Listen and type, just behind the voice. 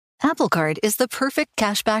Apple Card is the perfect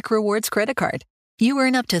cashback rewards credit card. You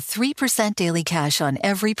earn up to 3% daily cash on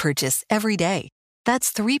every purchase every day.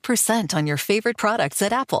 That's 3% on your favorite products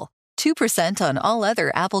at Apple, 2% on all other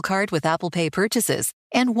Apple Card with Apple Pay purchases,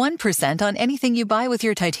 and 1% on anything you buy with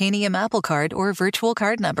your titanium Apple Card or virtual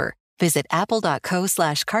card number. Visit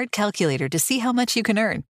apple.co/card calculator to see how much you can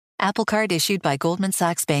earn. Apple Card issued by Goldman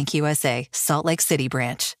Sachs Bank USA, Salt Lake City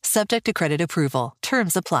branch. Subject to credit approval.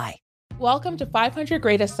 Terms apply. Welcome to 500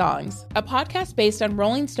 Greatest Songs, a podcast based on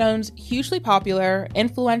Rolling Stone's hugely popular,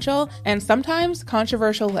 influential, and sometimes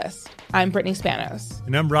controversial list. I'm Brittany Spanos.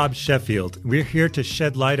 And I'm Rob Sheffield. We're here to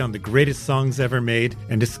shed light on the greatest songs ever made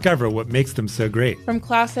and discover what makes them so great. From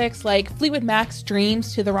classics like Fleetwood Mac's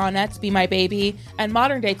Dreams to the Ronettes' Be My Baby, and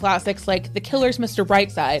modern-day classics like The Killer's Mr.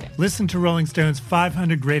 Brightside. Listen to Rolling Stone's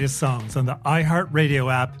 500 Greatest Songs on the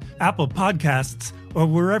iHeartRadio app, Apple Podcasts, or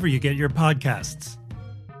wherever you get your podcasts.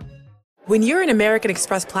 When you're an American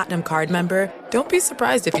Express Platinum card member, don't be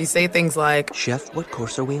surprised if you say things like, "Chef, what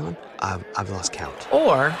course are we on? I've lost count."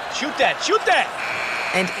 Or, Shoot that!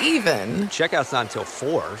 And even, Checkout's not until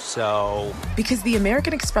 4, so... Because the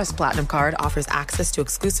American Express Platinum Card offers access to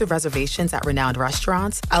exclusive reservations at renowned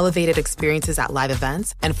restaurants, elevated experiences at live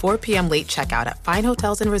events, and 4 p.m. late checkout at fine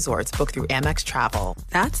hotels and resorts booked through Amex Travel.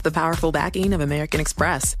 That's the powerful backing of American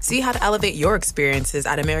Express. See how to elevate your experiences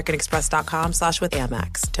at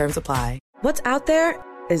americanexpress.com/withAmex. Terms apply. What's out there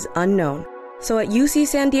is unknown. So at UC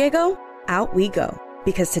San Diego, out we go.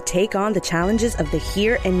 Because to take on the challenges of the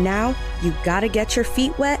here and now, you gotta get your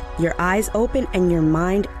feet wet, your eyes open, and your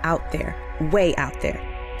mind out there. Way out there.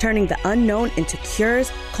 Turning the unknown into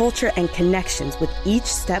cures, culture, and connections with each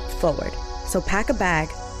step forward. So pack a bag,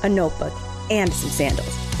 a notebook, and some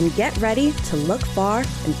sandals. And get ready to look far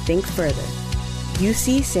and think further.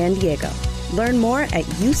 UC San Diego. Learn more at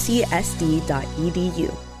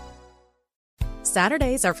ucsd.edu.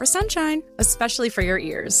 Saturdays are for sunshine, especially for your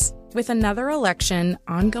ears. With another election,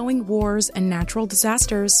 ongoing wars, and natural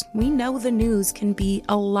disasters, we know the news can be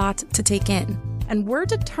a lot to take in. And we're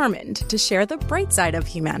determined to share the bright side of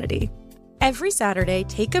humanity. Every Saturday,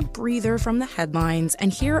 take a breather from the headlines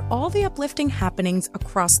and hear all the uplifting happenings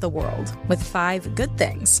across the world with 5 Good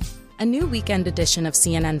Things, a new weekend edition of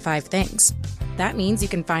CNN 5 Things. That means you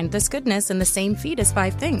can find this goodness in the same feed as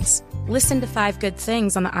 5 Things. Listen to 5 Good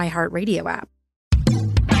Things on the iHeartRadio app.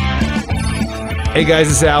 Hey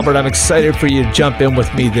guys, it's Albert. I'm excited for you to jump in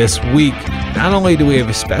with me this week. Not only do we have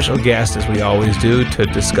a special guest, as we always do, to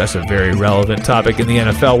discuss a very relevant topic in the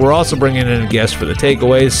NFL, we're also bringing in a guest for the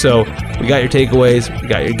takeaways. So we got your takeaways, we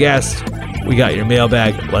got your guests, we got your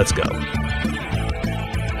mailbag. Let's go.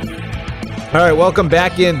 All right, welcome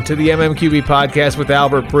back into the MMQB podcast with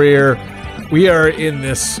Albert Breer. We are in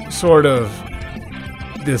this sort of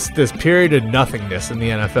this period of nothingness in the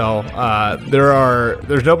NFL.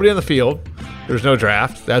 There's nobody on the field. There's no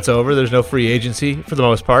draft. That's over. There's no free agency for the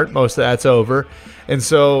most part. Most of that's over. And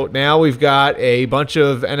so now we've got a bunch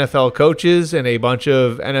of NFL coaches and a bunch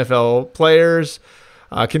of NFL players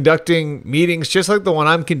conducting meetings just like the one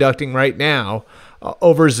I'm conducting right now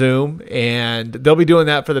over Zoom. And they'll be doing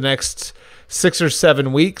that for the next 6 or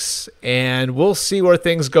 7 weeks, and we'll see where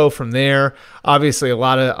things go from there. Obviously, a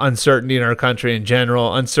lot of uncertainty in our country in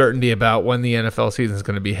general, uncertainty about when the NFL season is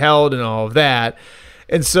going to be held and all of that.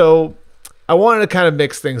 And so I wanted to kind of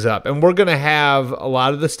mix things up, and we're going to have a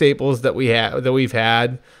lot of the staples that we've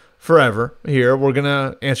had forever here. We're going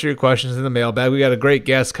to answer your questions in the mailbag. We got a great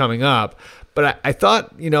guest coming up, but I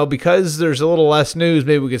thought, because there's a little less news,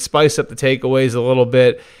 maybe we could spice up the takeaways a little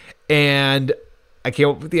bit. And I came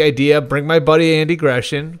up with the idea, bring my buddy Andy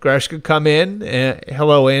Gresham. Gresh could come in.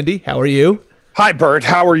 Hello, Andy. How are you? Hi, Bert.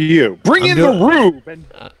 How are you? Bring in the Rube and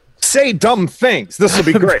say dumb things. This will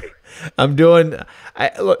be great.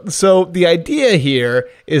 So the idea here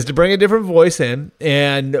is to bring a different voice in,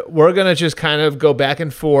 and we're going to just kind of go back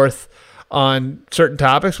and forth on certain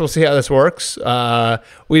topics. We'll see how this works. We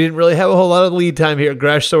didn't really have a whole lot of lead time here at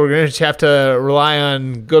Gresh, so we're going to just have to rely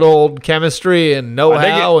on good old chemistry and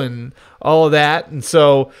know-how and all of that. And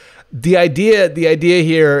so the idea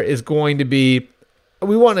here is going to be,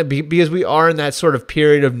 we want to be, because we are in that sort of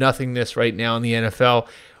period of nothingness right now in the NFL,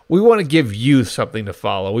 we want to give you something to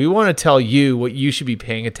follow. We want to tell you what you should be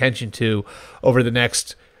paying attention to over the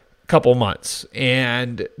next couple months.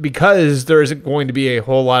 And because there isn't going to be a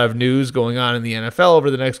whole lot of news going on in the NFL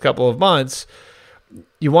over the next couple of months,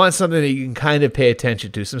 you want something that you can kind of pay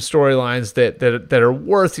attention to, some storylines that are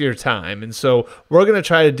worth your time. And so we're going to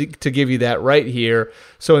try to give you that right here.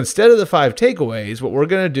 So instead of the 5 takeaways, what we're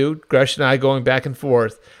going to do, Gresh and I going back and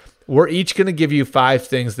forth, we're each going to give you 5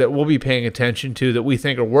 things that we'll be paying attention to, that we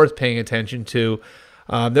think are worth paying attention to,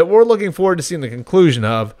 that we're looking forward to seeing the conclusion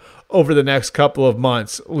of over the next couple of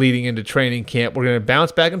months leading into training camp. We're going to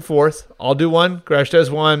bounce back and forth. I'll do one. Gresh does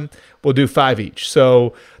one. We'll do 5 each.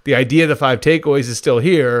 So the idea of the 5 takeaways is still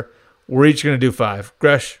here. We're each going to do 5.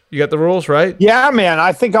 Gresh, you got the rules, right? Yeah, man.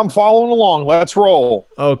 I think I'm following along. Let's roll.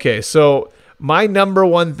 Okay, so my number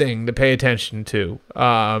one thing to pay attention to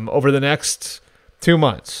over the next 2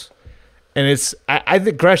 months, and I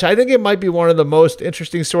think, Gresh, I think it might be one of the most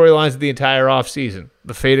interesting storylines of the entire offseason,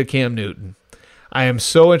 the fate of Cam Newton. I am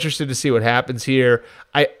so interested to see what happens here.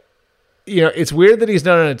 It's weird that he's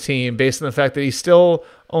not on a team based on the fact that he's still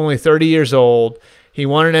only 30 years old. He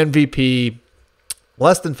won an MVP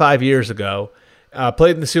less than 5 years ago,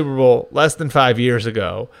 played in the Super Bowl less than 5 years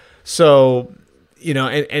ago. So,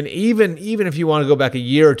 and even if you want to go back a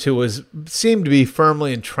year or two, seemed to be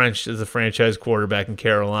firmly entrenched as the franchise quarterback in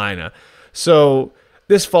Carolina. So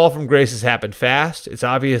this fall from grace has happened fast. It's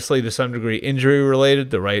obviously to some degree injury related,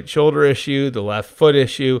 the right shoulder issue, the left foot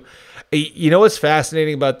issue. What's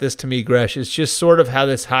fascinating about this to me, Gresh, is just sort of how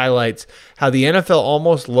this highlights how the NFL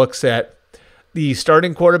almost looks at the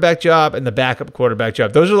starting quarterback job and the backup quarterback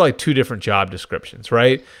job. Those are like 2 different job descriptions,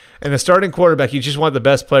 right? And the starting quarterback, you just want the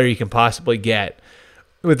best player you can possibly get.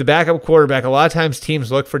 With the backup quarterback, a lot of times teams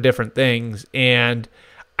look for different things, and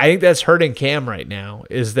I think that's hurting Cam right now,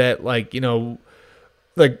 is that I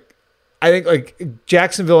think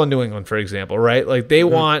Jacksonville and New England, for example, right? Like they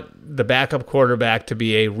want the backup quarterback to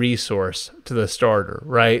be a resource to the starter,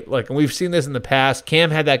 right? Like, and we've seen this in the past. Cam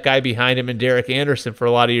had that guy behind him in Derek Anderson for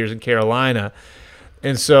a lot of years in Carolina.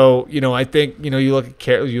 And so, I think, you look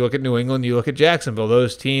at New England, you look at Jacksonville,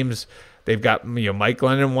 those teams, they've got, Mike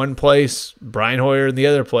Glennon in one place, Brian Hoyer in the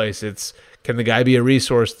other place. It's, can the guy be a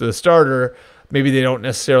resource to the starter? Maybe they don't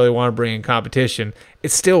necessarily want to bring in competition.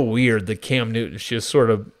 It's still weird that Cam Newton's just sort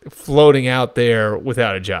of floating out there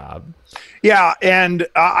without a job. Yeah, and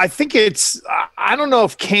I think I don't know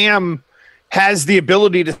if Cam has the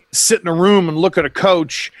ability to sit in a room and look at a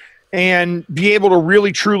coach and be able to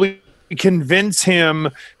really, truly convince him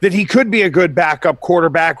that he could be a good backup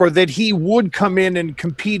quarterback or that he would come in and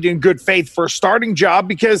compete in good faith for a starting job,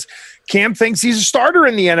 because Cam thinks he's a starter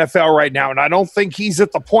in the NFL right now, and I don't think he's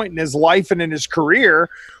at the point in his life and in his career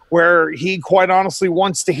where he quite honestly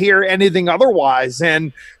wants to hear anything otherwise.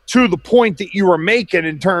 And to the point that you were making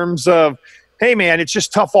in terms of, hey, man, it's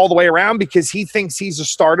just tough all the way around because he thinks he's a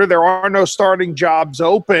starter. There are no starting jobs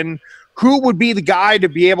open. Who would be the guy to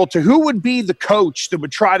be able to – who would be the coach that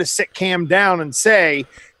would try to sit Cam down and say,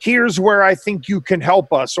 here's where I think you can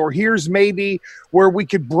help us, or here's maybe where we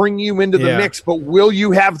could bring you into the mix, but will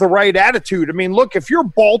you have the right attitude? I mean, look, if you're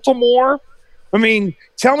Baltimore,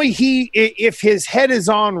 tell me if his head is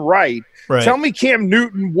on right, tell me Cam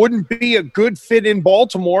Newton wouldn't be a good fit in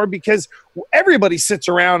Baltimore, because everybody sits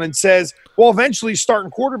around and says, well, eventually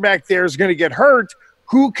starting quarterback there is going to get hurt.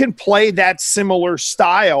 Who can play that similar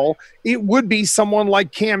style? It would be someone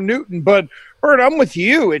like Cam Newton. But, Bert, I'm with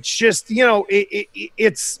you. It's just,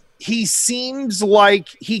 he seems like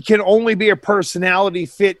he can only be a personality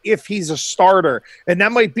fit if he's a starter. And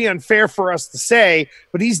that might be unfair for us to say,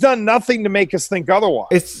 but he's done nothing to make us think otherwise.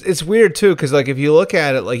 It's weird, too, because, if you look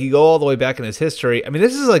at it, you go all the way back in his history.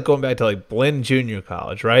 this is going back to, Blinn Junior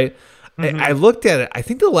College, right? Mm-hmm. I looked at it. I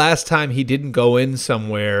think the last time he didn't go in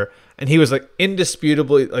somewhere – and he was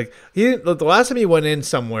indisputably the last time he went in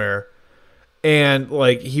somewhere and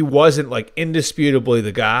he wasn't indisputably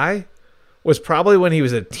the guy was probably when he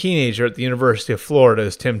was a teenager at the University of Florida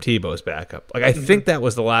as Tim Tebow's backup. I think that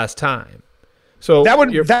was the last time. So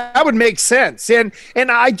that would make sense. And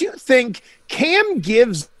I do think Cam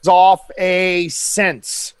gives off a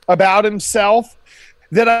sense about himself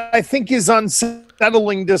that I think is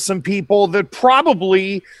unsettling to some people, that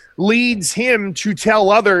probably leads him to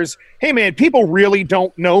tell others, hey, man, people really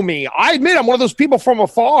don't know me. I admit I'm one of those people from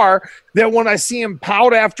afar that when I see him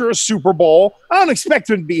pout after a Super Bowl, I don't expect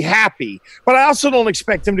him to be happy, but I also don't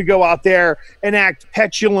expect him to go out there and act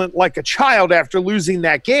petulant like a child after losing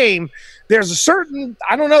that game. There's a certain,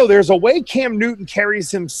 there's a way Cam Newton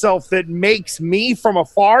carries himself that makes me from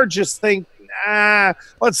afar just think,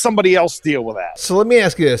 let somebody else deal with that. So let me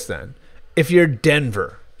ask you this then. If you're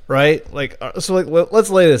Denver, right? Let's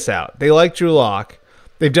lay this out. They like Drew Lock.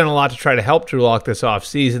 They've done a lot to try to help Drew Lock this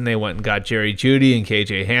offseason. They went and got Jerry Jeudy and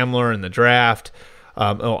KJ Hamler in the draft.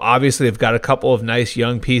 Obviously, they've got a couple of nice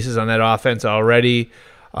young pieces on that offense already.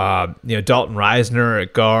 Dalton Reisner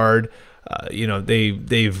at guard. They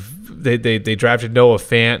drafted Noah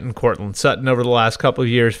Fant and Cortland Sutton over the last couple of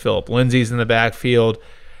years. Phillip Lindsay's in the backfield.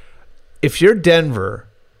 If you're Denver,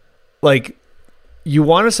 you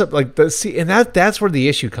want to see, and that's where the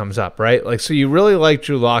issue comes up, right? So you really like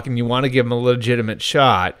Drew Lock and you want to give him a legitimate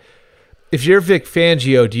shot. if you're Vic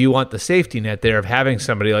Fangio, do you want the safety net there of having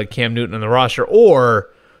somebody like Cam Newton on the roster, or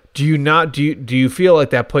do you not? Do you feel like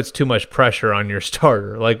that puts too much pressure on your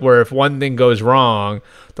starter? Like where if one thing goes wrong,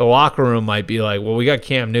 the locker room might be like, well, we got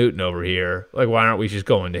Cam Newton over here. Like, why aren't we just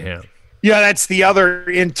going to him? Yeah, that's the other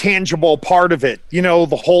intangible part of it. You know,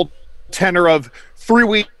 the whole tenor of 3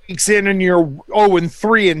 weeks in and you're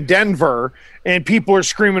 0-3 in Denver, and people are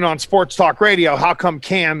screaming on sports talk radio, how come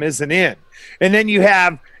Cam isn't in? And then you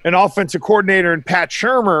have an offensive coordinator in Pat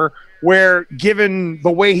Shurmur where, given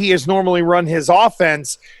the way he has normally run his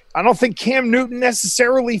offense, I don't think Cam Newton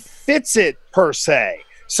necessarily fits it per se.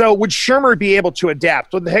 So would Shurmur be able to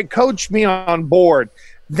adapt? Would the head coach be on board?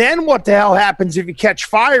 Then what the hell happens if you catch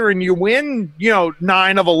fire and you win,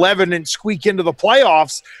 9 of 11 and squeak into the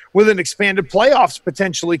playoffs with an expanded playoffs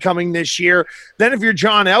potentially coming this year? Then if you're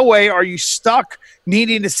John Elway, are you stuck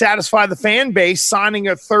needing to satisfy the fan base, signing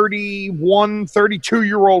a 31,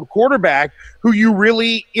 32-year-old quarterback who you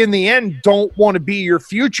really, in the end, don't want to be your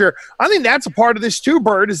future? I think that's a part of this too,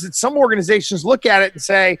 Bird, is that some organizations look at it and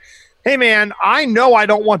say, hey, man, I know I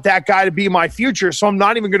don't want that guy to be my future, so I'm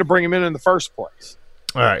not even going to bring him in the first place.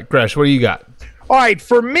 All right, Gresh, what do you got? All right,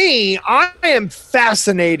 for me, I am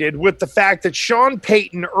fascinated with the fact that Sean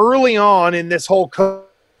Payton early on in this whole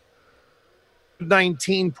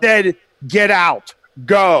COVID-19 said, get out,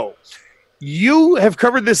 go. You have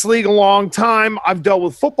covered this league a long time. I've dealt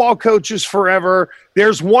with football coaches forever.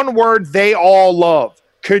 There's one word they all love: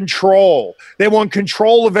 control. They want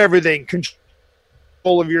control of everything. Control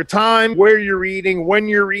of your time, where you're eating, when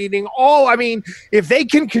you're eating, if they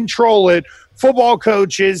can control it, football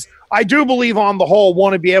coaches, I do believe on the whole,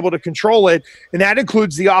 want to be able to control it, and that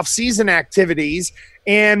includes the off-season activities.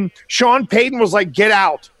 And Sean Payton was like, get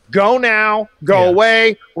out. Go now. Go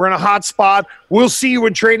away. We're in a hot spot. We'll see you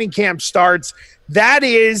when training camp starts. That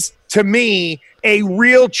is, to me, a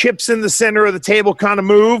real chips in the center of the table kind of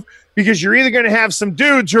move, because you're either going to have some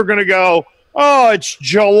dudes who are going to go, oh, it's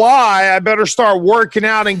July, I better start working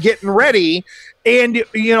out and getting ready. And,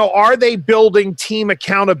 are they building team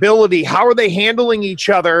accountability? How are they handling each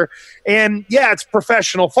other? And, yeah, it's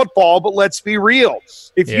professional football, but let's be real.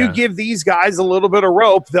 If you give these guys a little bit of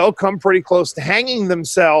rope, they'll come pretty close to hanging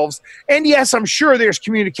themselves. And, yes, I'm sure there's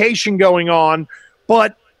communication going on,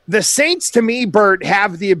 but the Saints, to me, Bert,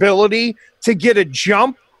 have the ability to get a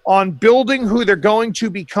jump on building who they're going to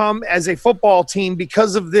become as a football team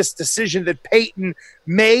because of this decision that Peyton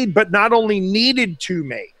made, but not only needed to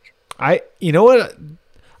make. You know what?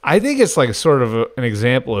 I think it's like sort of an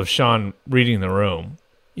example of Sean reading the room.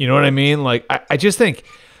 You know what I mean? Like, I just think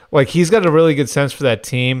like he's got a really good sense for that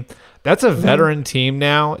team. That's a veteran team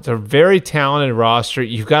now. It's a very talented roster.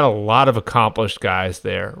 You've got a lot of accomplished guys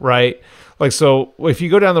there, right? Like, so if you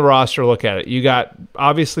go down the roster, look at it. You got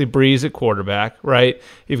obviously Breeze at quarterback, right?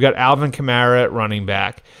 You've got Alvin Kamara at running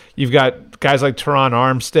back. You've got guys like Teron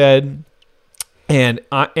Armstead and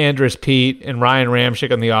Andres Pete and Ryan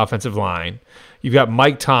Ramczyk on the offensive line. You've got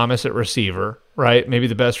Mike Thomas at receiver, right? Maybe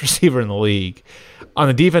the best receiver in the league. On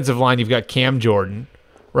the defensive line, you've got Cam Jordan,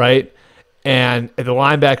 right? And at the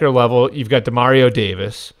linebacker level, you've got Demario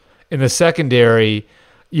Davis. In the secondary,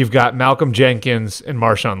 you've got Malcolm Jenkins and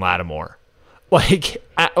Marshawn Lattimore.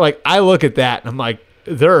 I look at that and I'm like,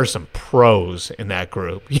 there are some pros in that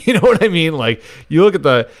group. You know what I mean? Like, you look at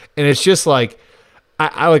and it's just like,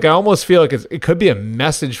 I almost feel like it could be a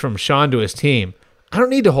message from Sean to his team. I don't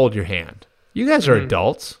need to hold your hand. You guys are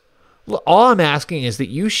adults. All I'm asking is that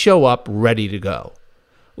you show up ready to go.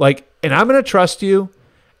 And I'm going to trust you,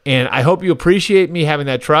 and I hope you appreciate me having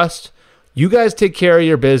that trust. You guys take care of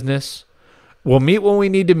your business. We'll meet when we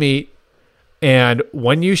need to meet. And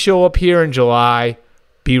when you show up here in July,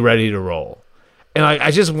 be ready to roll. And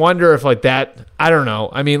I just wonder if that, I don't know.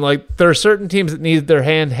 I mean, there are certain teams that need their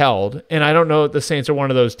hand held, and I don't know if the Saints are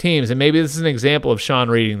one of those teams. And maybe this is an example of Sean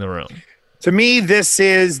reading the room. To me, this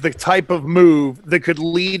is the type of move that could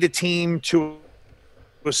lead a team to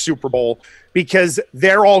a Super Bowl, because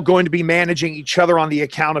they're all going to be managing each other on the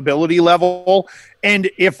accountability level.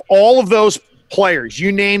 And if all of those players,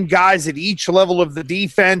 you named guys at each level of the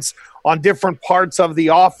defense, on different parts of the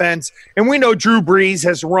offense, and we know Drew Brees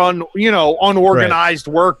has run, unorganized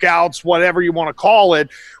workouts, whatever you want to call it,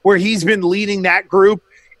 where he's been leading that group.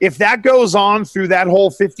 If that goes on through that whole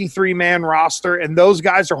 53-man roster and those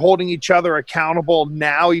guys are holding each other accountable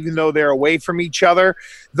now, even though they're away from each other,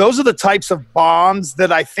 those are the types of bonds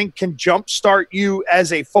that I think can jumpstart you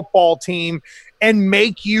as a football team and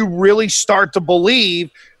make you really start to believe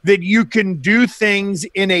that you can do things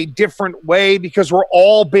in a different way because we're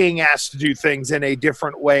all being asked to do things in a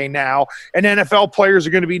different way now. And NFL players are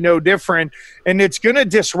going to be no different, and it's going to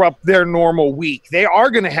disrupt their normal week. They are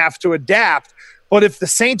going to have to adapt. But if the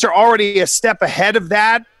Saints are already a step ahead of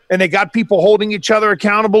that, and they got people holding each other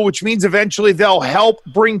accountable, which means eventually they'll help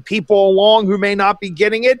bring people along who may not be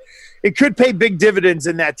getting it, it could pay big dividends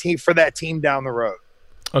in that team for that team down the road.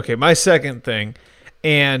 Okay, my second thing,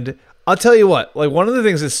 and I'll tell you what, like one of the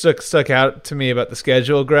things that stuck out to me about the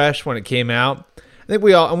schedule, Gresh, when it came out, I think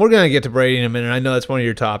and we're going to get to Brady in a minute. I know that's one of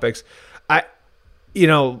your topics.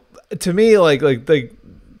 To me, like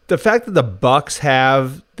the fact that the Bucs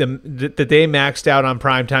have that they maxed out on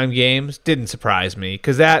primetime games didn't surprise me,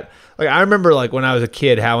 because I remember like when I was a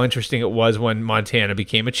kid how interesting it was when Montana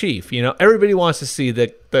became a Chief. Everybody wants to see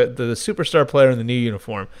the superstar player in the new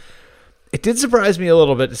uniform. It did surprise me a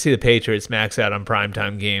little bit to see the Patriots max out on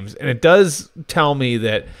primetime games, and it does tell me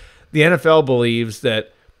that the NFL believes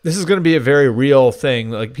that this is going to be a very real thing.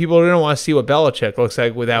 Like, people are going to want to see what Belichick looks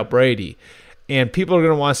like without Brady. And people are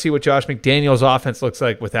going to want to see what Josh McDaniels' offense looks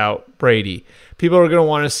like without Brady. People are going to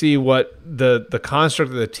want to see what the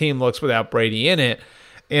construct of the team looks without Brady in it.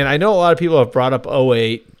 And I know a lot of people have brought up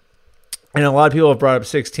 08, and a lot of people have brought up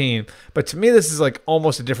 16. But to me, this is like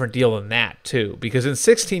almost a different deal than that, too. Because in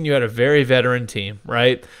 16, you had a very veteran team,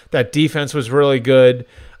 right? That defense was really good.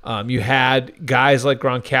 You had guys like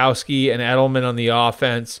Gronkowski and Edelman on the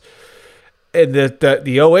offense. And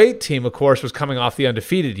the 08 team, of course, was coming off the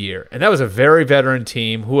undefeated year. And that was a very veteran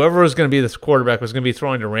team. Whoever was going to be this quarterback was going to be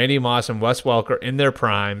throwing to Randy Moss and Wes Welker in their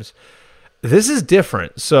primes. This is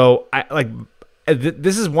different. So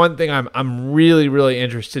this is one thing I'm really, really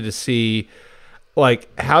interested to see, like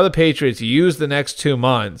how the Patriots use the next 2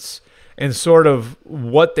 months and sort of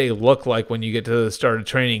what they look like when you get to the start of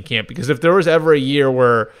training camp. Because if there was ever a year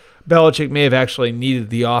where Belichick may have actually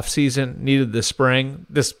needed the offseason, needed the spring,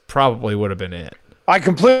 this probably would have been it. I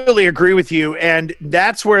completely agree with you, and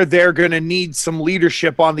that's where they're going to need some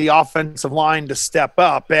leadership on the offensive line to step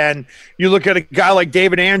up. And you look at a guy like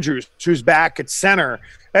David Andrews, who's back at center.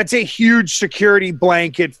 That's a huge security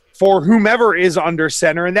blanket for whomever is under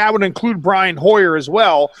center, and that would include Brian Hoyer as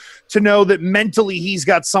well, to know that mentally he's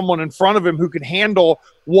got someone in front of him who can handle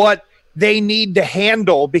what they need to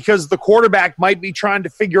handle, because the quarterback might be trying to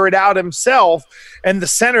figure it out himself, and the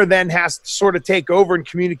center then has to sort of take over and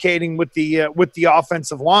communicating with the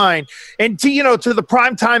offensive line. And to the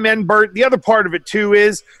primetime end, Bert, the other part of it too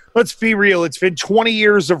is, let's be real, it's been 20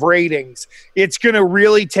 years of ratings. It's going to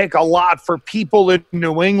really take a lot for people in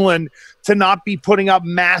New England to not be putting up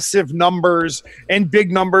massive numbers and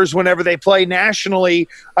big numbers whenever they play nationally.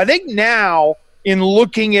 I think now, in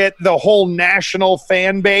looking at the whole national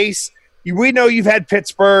fan base, we know you've had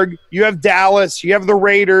Pittsburgh, you have Dallas, you have the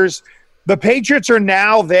Raiders. The Patriots are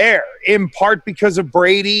now there in part because of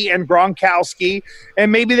Brady and Gronkowski,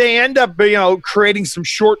 and maybe they end up, creating some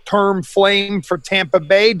short-term flame for Tampa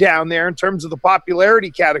Bay down there in terms of the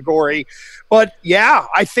popularity category. But yeah,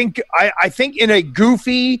 I think in a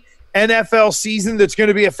goofy NFL season that's going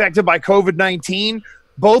to be affected by COVID-19,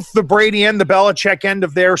 both the Brady and the Belichick end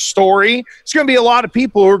of their story, it's going to be a lot of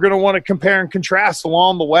people who are going to want to compare and contrast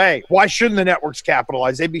along the way. Why shouldn't the networks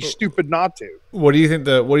capitalize? They'd be stupid not to. What do you think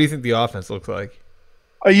the offense looks like?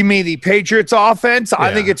 You mean the Patriots offense? Yeah.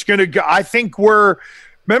 I think it's going to go. I think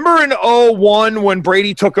remember in 01 when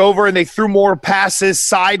Brady took over and they threw more passes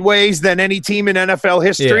sideways than any team in NFL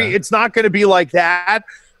history? Yeah. It's not going to be like that.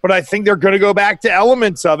 But I think they're going to go back to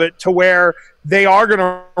elements of it, to where they are going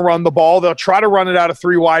to run the ball. They'll try to run it out of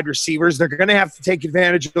 3 wide receivers. They're going to have to take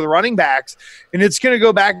advantage of the running backs. And it's going to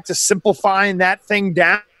go back to simplifying that thing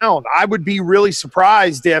down. I would be really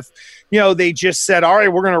surprised if, they just said, all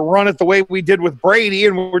right, we're going to run it the way we did with Brady,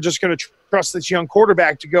 and we're just going to trust this young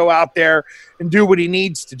quarterback to go out there and do what he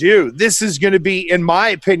needs to do. This is going to be, in my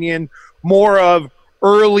opinion, more of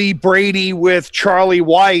early Brady with Charlie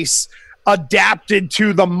Weiss, adapted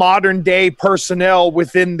to the modern day personnel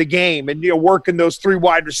within the game, and working those 3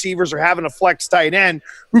 wide receivers or having a flex tight end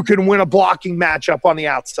who can win a blocking matchup on the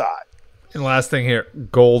outside. And last thing here,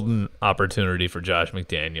 golden opportunity for Josh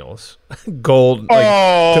McDaniels.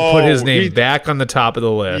 To put his name back on the top of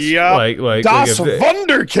the list. Yeah, Das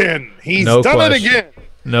Wunderkind. He's done it again.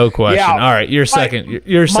 No question. Yeah. All right, your second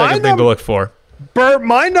thing to look for. Bert,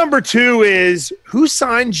 my number 2 is, who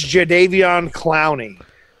signs Jadeveon Clowney?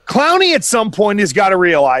 Clowney at some point has got to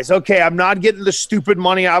realize, okay, I'm not getting the stupid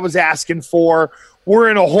money I was asking for. We're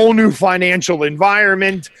in a whole new financial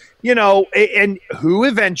environment, and who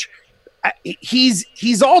eventually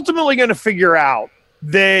he's ultimately going to figure out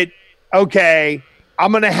that, okay,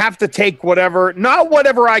 I'm going to have to take not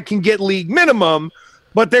whatever I can get league minimum,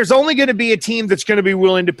 but there's only going to be a team that's going to be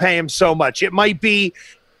willing to pay him so much. It might be,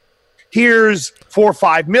 here's $4 or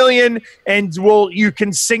 $5 million, and you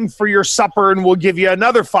can sing for your supper, and we'll give you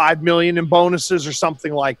another $5 million in bonuses or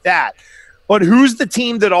something like that. But who's the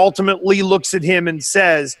team that ultimately looks at him and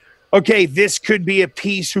says, okay, this could be a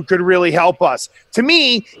piece who could really help us? To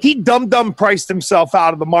me, he dumb priced himself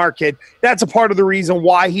out of the market. That's a part of the reason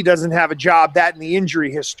why he doesn't have a job, that and the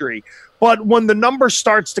injury history. But when the number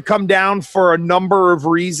starts to come down for a number of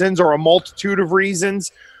reasons or a multitude of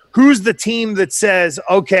reasons, who's the team that says,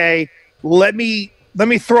 okay, let me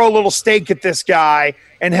throw a little stake at this guy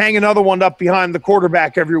and hang another one up behind the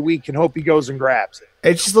quarterback every week and hope he goes and grabs it?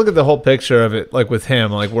 It's just look at the whole picture of it, like with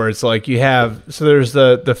him, like where it's like you have, so there's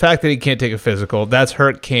the fact that he can't take a physical. That's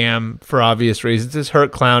hurt Cam for obvious reasons. It's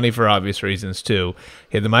hurt Clowney for obvious reasons too.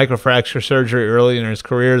 He had the microfracture surgery early in his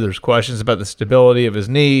career. There's questions about the stability of his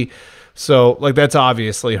knee. So like that's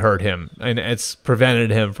obviously hurt him, and it's prevented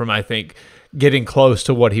him from, I think, getting close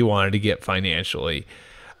to what he wanted to get financially.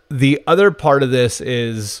 The other part of this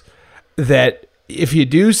is that if you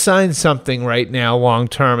do sign something right now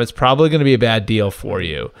long-term, it's probably going to be a bad deal for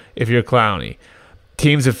you if you're Clowney.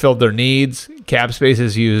 Teams have filled their needs. Cap space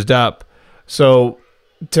is used up. So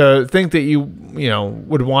to think that you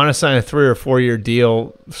would want to sign a 3 or 4 year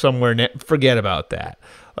deal somewhere, forget about that.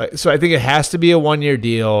 So I think it has to be a 1 year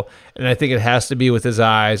deal, and I think it has to be with his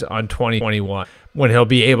eyes on 2021 when he'll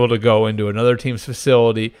be able to go into another team's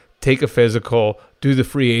facility, take a physical, do the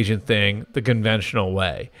free agent thing the conventional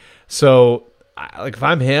way. So like if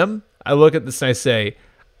I'm him, I look at this and I say,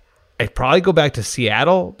 I'd probably go back to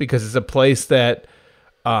Seattle because it's a place that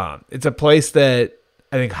I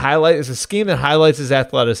think it's a scheme that highlights his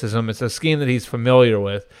athleticism. It's a scheme that he's familiar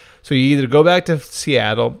with. So you either go back to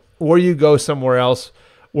Seattle or you go somewhere else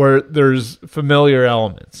where there's familiar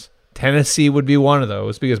elements. Tennessee would be one of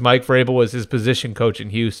those because Mike Vrabel was his position coach in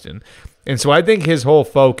Houston. And so I think his whole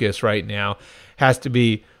focus right now has to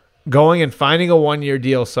be going and finding a 1 year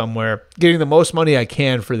deal somewhere, getting the most money I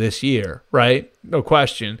can for this year, right? No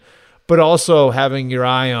question. But also having your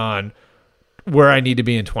eye on where I need to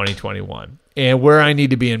be in 2021 and where I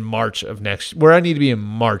need to be in March of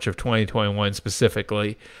 2021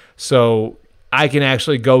 specifically. So I can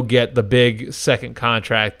actually go get the big second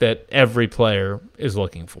contract that every player is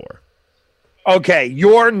looking for. Okay,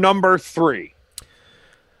 you're number 3.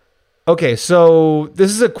 Okay, so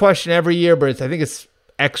this is a question every year, but I think it's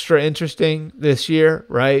extra interesting this year,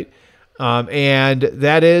 right? And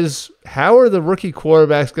that is, how are the rookie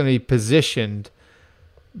quarterbacks going to be positioned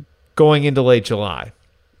going into late July?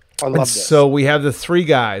 I love this. So we have the 3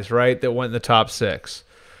 guys, right, that went in the top 6.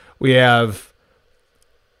 We have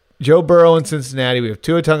Joe Burrow in Cincinnati. We have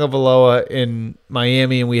Tua Tagovailoa in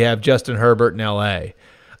Miami, and we have Justin Herbert in L.A.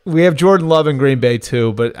 We have Jordan Love in Green Bay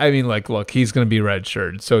too, but I mean, like, look, he's going to be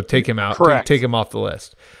redshirted, so take him out. Correct. Take him off the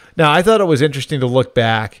list. Now, I thought it was interesting to look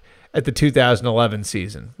back at the 2011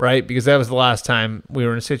 season, right? Because that was the last time we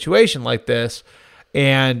were in a situation like this,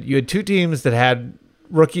 and you had 2 teams that had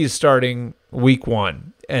rookies starting week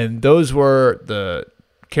 1, and those were the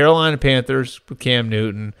Carolina Panthers with Cam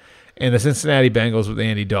Newton and the Cincinnati Bengals with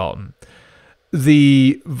Andy Dalton.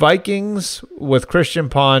 The Vikings with Christian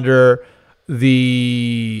Ponder,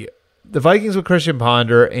 the Vikings with Christian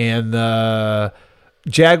Ponder and the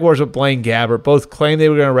Jaguars with Blaine Gabbert both claimed they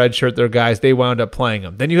were going to redshirt their guys. They wound up playing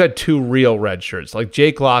them. Then you had 2 real redshirts, like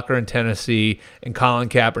Jake Locker in Tennessee and Colin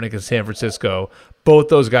Kaepernick in San Francisco. Both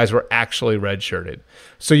those guys were actually redshirted.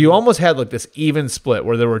 So you almost had like this even split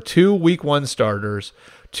where there were 2 week 1 starters,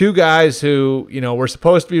 2 guys who, were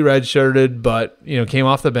supposed to be redshirted but, came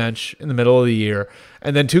off the bench in the middle of the year,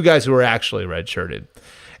 and then 2 guys who were actually redshirted.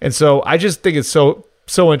 And so I just think it's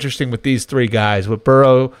so interesting with these 3 guys, with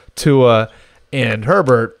Burrow, Tua, and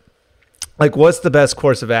Herbert. Like, what's the best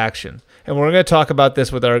course of action? And we're going to talk about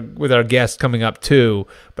this with our guest coming up too.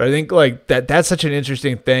 But I think like that's such an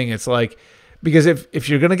interesting thing. It's like, because if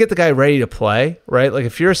you're going to get the guy ready to play, right? Like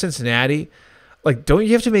if you're Cincinnati, like don't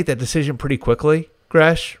you have to make that decision pretty quickly,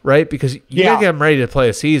 Gresh, right? Because you got to get him ready to play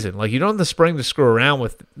a season. Like you don't have the spring to screw around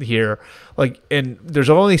with here. Like, and there's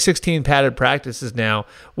only 16 padded practices now.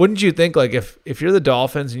 Wouldn't you think like if you're the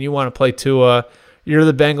Dolphins and you want to play Tua, you're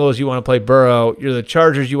the Bengals, you want to play Burrow, you're the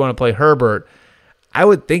Chargers, you want to play Herbert, I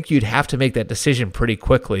would think you'd have to make that decision pretty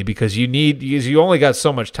quickly because you only got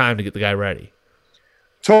so much time to get the guy ready.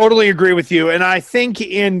 Totally agree with you. And I think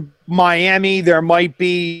in Miami, there might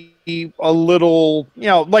be a little,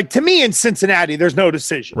 like to me in Cincinnati, there's no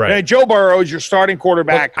decision. Right. Joe Burrow is your starting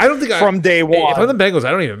quarterback. Well, I don't think from day one. If I'm the Bengals,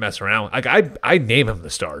 I don't even mess around. Like I name him the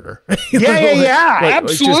starter. Yeah,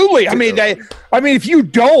 absolutely. I mean, if you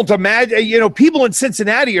don't imagine, people in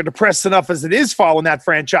Cincinnati are depressed enough as it is following that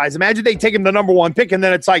franchise. Imagine they take him the number one pick, and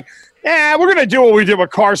then it's like, we're going to do what we did with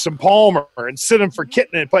Carson Palmer and sit him for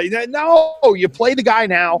Kitten and play. No, you play the guy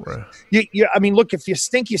now. Right. I mean, look, if you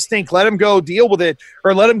stink, you stink. Let him go deal with it,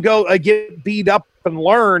 or let him go get beat up and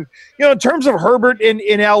learn. In terms of Herbert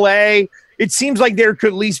in L.A., it seems like there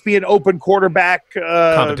could at least be an open quarterback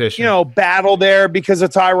competition, battle there because of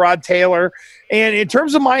Tyrod Taylor. And in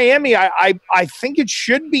terms of Miami, I think it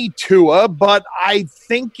should be Tua, but I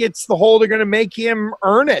think it's the whole they're going to make him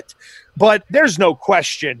earn it. But there's no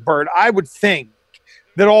question, Bert, I would think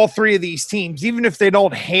that all three of these teams, even if they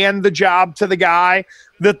don't hand the job to the guy,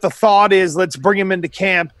 that the thought is let's bring him into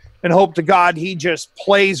camp and hope to God he just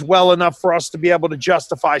plays well enough for us to be able to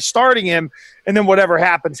justify starting him, and then whatever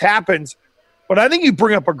happens, happens. But I think you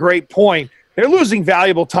bring up a great point. They're losing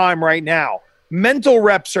valuable time right now. Mental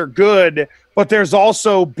reps are good, but there's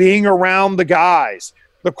also being around the guys.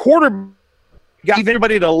 The quarterback got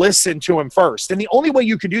everybody to listen to him first. And the only way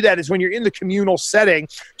you can do that is when you're in the communal setting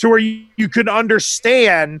to where you can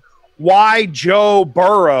understand why Joe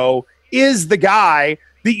Burrow is the guy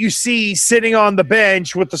that you see sitting on the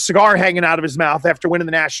bench with the cigar hanging out of his mouth after winning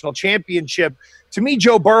the national championship. To me,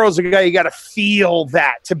 Joe Burrow's a guy you got to feel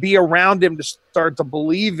that, to be around him, to start to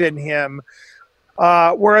believe in him.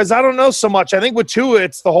 Whereas I don't know so much. I think with Tua,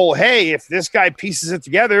 it's the whole, hey, if this guy pieces it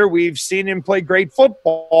together, we've seen him play great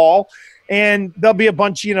football, and there'll be a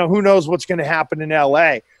bunch, who knows what's going to happen in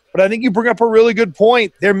L.A. But I think you bring up a really good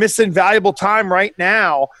point. They're missing valuable time right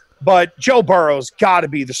now, but Joe Burrow's got to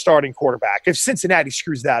be the starting quarterback. If Cincinnati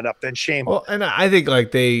screws that up, then shame on them. Well, and I think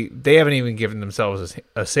they haven't even given themselves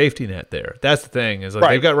a safety net there. That's the thing, is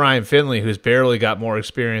they've got Ryan Finley, who's barely got more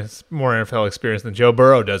NFL experience than Joe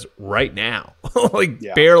Burrow does right now.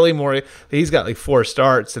 Barely more. He's got 4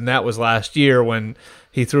 starts, and that was last year when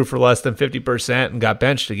he threw for less than 50% and got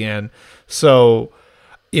benched again. So,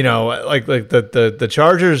 the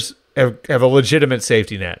Chargers have a legitimate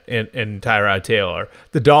safety net in Tyrod Taylor.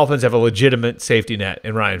 The Dolphins have a legitimate safety net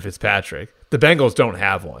in Ryan Fitzpatrick. The Bengals don't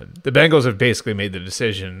have one. The Bengals have basically made the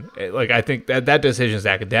decision. I think that decision is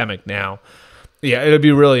academic now. Yeah, it'll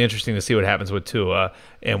be really interesting to see what happens with Tua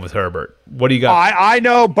and with Herbert. What do you got? I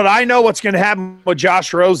know what's going to happen with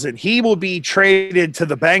Josh Rosen. He will be traded to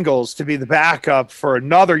the Bengals to be the backup for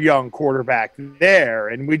another young quarterback there.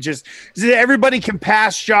 And everybody can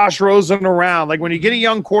pass Josh Rosen around. Like when you get a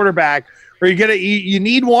young quarterback or you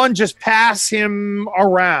need one, just pass him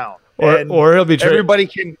around. Or he'll be traded. Everybody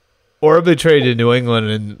can. Or he'll be traded to New England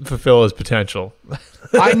and fulfill his potential.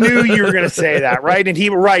 I knew you were going to say that, right? And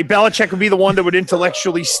Belichick would be the one that would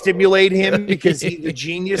intellectually stimulate him because he's the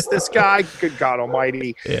genius, this guy. Good God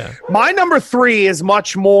almighty. Yeah. My number 3 is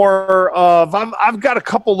much more of, I've got a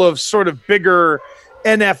couple of sort of bigger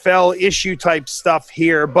NFL issue type stuff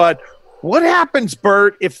here, but what happens,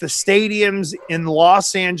 Bert, if the stadiums in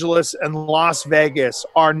Los Angeles and Las Vegas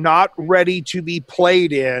are not ready to be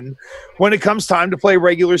played in when it comes time to play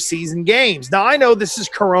regular season games? Now, I know this is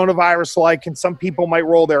coronavirus-like, and some people might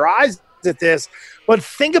roll their eyes at this, but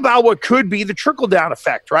think about what could be the trickle-down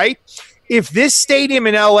effect, right? If this stadium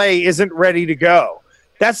in L.A. isn't ready to go,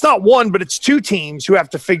 that's not one, but it's 2 teams who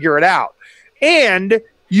have to figure it out. And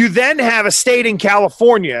you then have a state in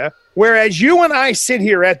California, whereas you and I sit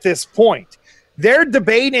here at this point, they're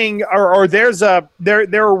debating, or there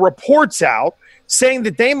are reports out saying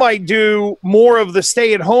that they might do more of the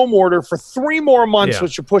stay-at-home order for 3 more months,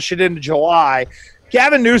 which will push it into July.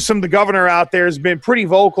 Gavin Newsom, the governor out there, has been pretty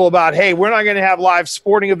vocal about, hey, we're not going to have live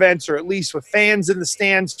sporting events, or at least with fans in the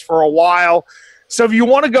stands, for a while. So if you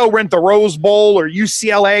want to go rent the Rose Bowl or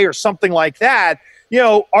UCLA or something like that,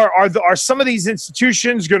 are some of these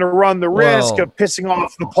institutions going to run the risk of pissing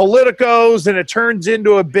off the politicos and it turns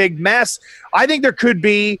into a big mess? I think there could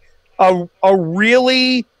be a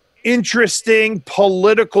really interesting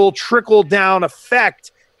political trickle-down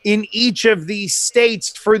effect in each of these states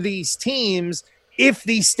for these teams if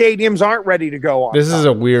these stadiums aren't ready to go on. This is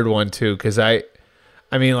a weird one, too, because LA,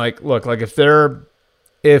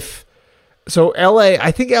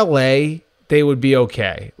 I think LA, they would be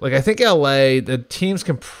okay. I think LA, the teams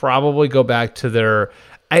can probably go back to the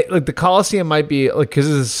Coliseum might be because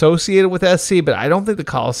it's associated with SC, but I don't think the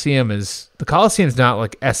Coliseum's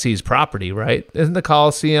not SC's property, right? Isn't the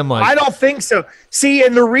Coliseum I don't think so. See,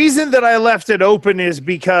 and the reason that I left it open is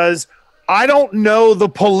because I don't know the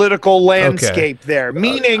political landscape there.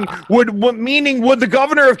 Meaning, would the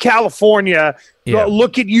governor of California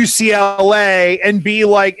look at UCLA and be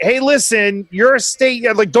like, "Hey, listen, you're a state.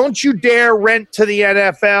 Like, don't you dare rent to the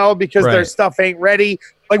NFL because their stuff ain't ready."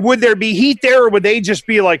 Like, would there be heat there, or would they just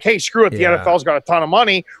be like, "Hey, screw it, the NFL's got a ton of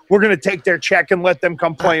money. We're going to take their check and let them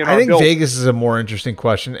come play in our building"? I think Vegas is a more interesting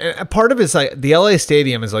question. And part of it's like the LA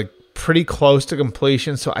stadium is like pretty close to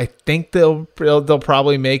completion, so I think they'll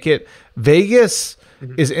probably make it. Vegas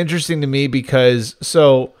is interesting to me because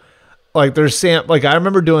like there's I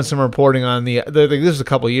remember doing some reporting on this was a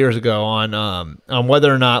couple of years ago on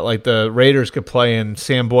whether or not like the Raiders could play in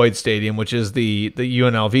Sam Boyd Stadium, which is the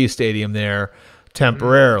UNLV stadium there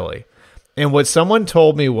temporarily. And what someone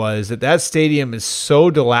told me was that stadium is so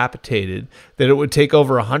dilapidated that it would take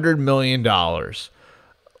over $100 million.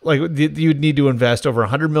 Like you'd need to invest over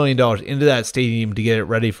 $100 million into that stadium to get it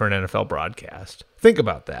ready for an NFL broadcast. Think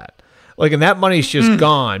about that. Like, and that money's just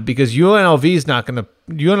gone because UNLV is not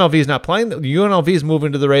playing. UNLV is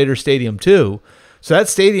moving to the Raiders stadium too. So that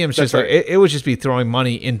stadium's just like, it would just be throwing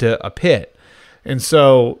money into a pit. And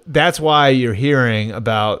so that's why you're hearing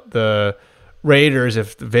about the Raiders,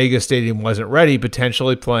 if the Vegas stadium wasn't ready,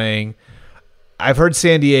 potentially playing. I've heard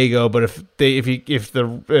San Diego, but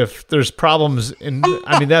if there's problems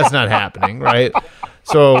that's not happening, right?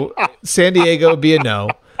 So San Diego would be a no.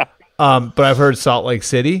 But I've heard Salt Lake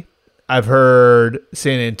City. I've heard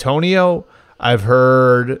San Antonio. I've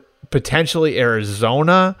heard potentially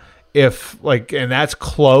Arizona, and that's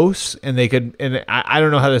close, and they could. And I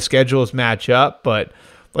don't know how the schedules match up, but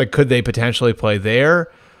like, could they potentially play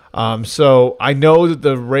there? So I know that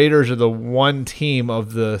the Raiders are the one team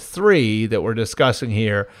of the three that we're discussing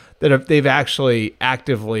here that they've actually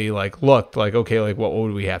actively like looked like, okay, like what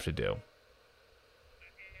would we have to do?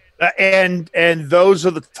 And those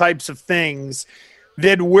are the types of things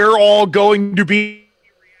that we're all going to be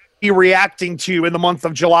reacting to in the month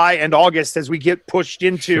of July and August as we get pushed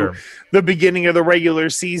into the beginning of the regular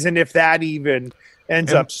season, if that even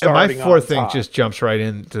ends up starting. And my fourth thing just jumps right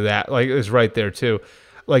into that. Like, it was right there too.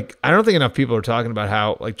 Like, I don't think enough people are talking about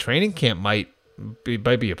how like training camp might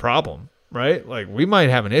be a problem, right? Like, we might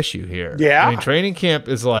have an issue here. Yeah. I mean, training camp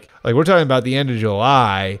is like we're talking about the end of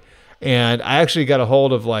July, and I actually got a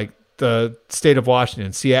hold of like the state of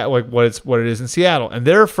Washington, Seattle, like what it is in Seattle, and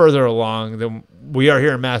they're further along than we are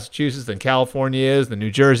here in Massachusetts, than California is, than New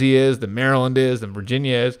Jersey is, than Maryland is, than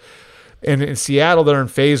Virginia is. And in Seattle, they're in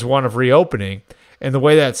phase 1 of reopening, and the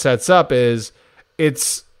way that sets up is they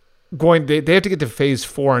have to get to phase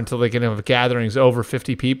 4 until they can have gatherings over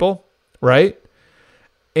 50 people, right?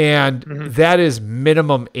 And that is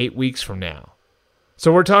minimum 8 weeks from now.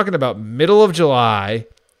 So we're talking about middle of July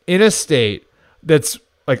in a state that's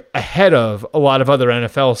like ahead of a lot of other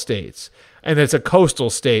NFL states, and it's a coastal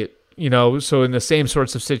state, so in the same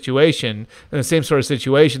sort of situation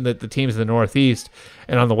that the teams in the Northeast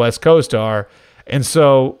and on the West Coast are. And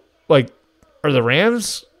so, like, are the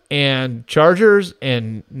Rams and Chargers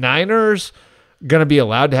and Niners going to be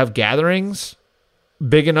allowed to have gatherings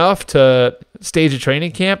big enough to stage a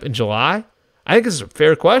training camp in July? I think this is a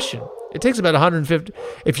fair question. It takes about 150.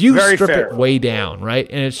 If you strip it way down, right,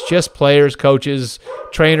 and it's just players, coaches,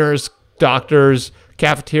 trainers, doctors,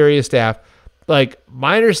 cafeteria staff, like,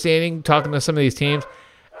 my understanding, talking to some of these teams,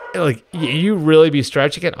 like, you really be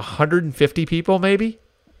stretching at 150 people maybe?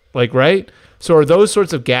 Like, right? So are those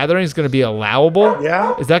sorts of gatherings going to be allowable?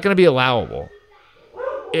 Yeah. Is that going to be allowable?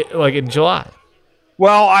 Like in July?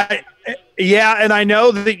 Well, and I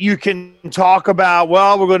know that you can talk about,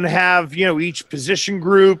 well, we're going to have, each position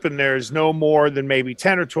group, and there's no more than maybe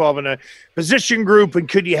 10 or 12 in a position group, and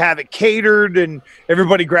could you have it catered and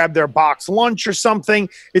everybody grab their box lunch or something?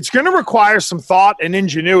 It's going to require some thought and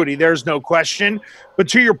ingenuity, there's no question. But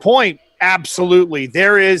to your point, absolutely.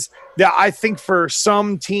 I think for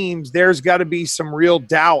some teams, there's got to be some real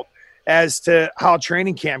doubt as to how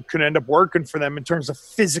training camp could end up working for them in terms of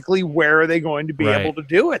physically where are they going to be able to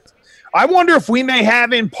do it. I wonder if we may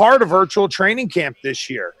have in part a virtual training camp this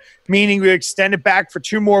year, meaning we extend it back for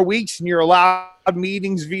 2 more weeks and you're allowed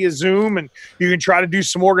meetings via Zoom and you can try to do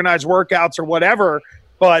some organized workouts or whatever.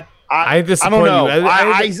 But I don't know.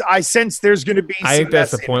 I sense there's going to be I think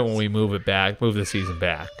that's the point when we move the season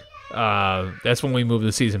back. That's when we move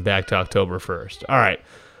the season back to October 1st. All right.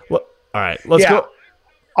 Let's go.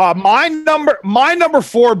 My number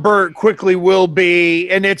 4, Bert, quickly will be,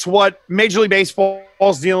 and it's what Major League Baseball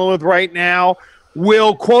is dealing with right now,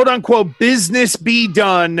 will quote unquote business be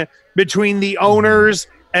done between the owners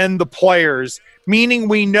and the players? meaning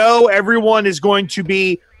we know everyone is going to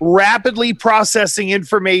be rapidly processing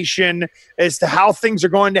information as to how things are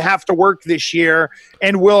going to have to work this year,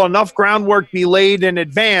 and will enough groundwork be laid in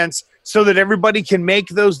advance so that everybody can make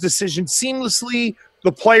those decisions seamlessly,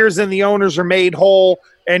 the players and the owners are made whole,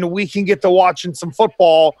 and we can get to watching some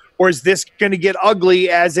football? Or is this going to get ugly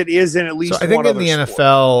as it is in at least I think one in the other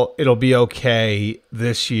NFL, it'll be okay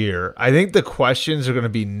this year. I think the questions are going to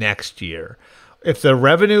be next year. If the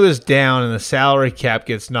revenue is down and the salary cap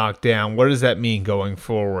gets knocked down, what does that mean going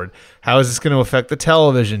forward? How is this going to affect the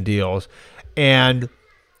television deals? And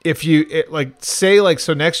if you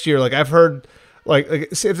so next year, like I've heard, like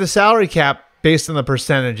if the salary cap based on the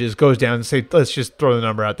percentages goes down, say, let's just throw the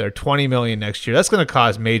number out there, $20 million next year, that's going to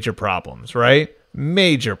cause major problems, right?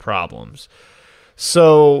 Major problems.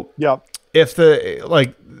 So if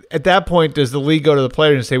at that point, does the league go to the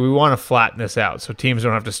players and say, we want to flatten this out so teams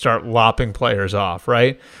don't have to start lopping players off,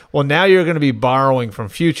 right? Well, now you're going to be borrowing from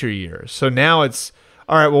future years. So now it's,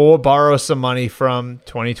 all right, well, we'll borrow some money from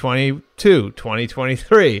 2022,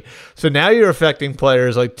 2023. So now you're affecting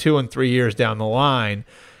players like 2 and 3 years down the line.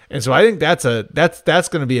 And so I think that's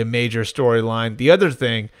going to be a major storyline. The other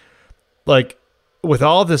thing, like with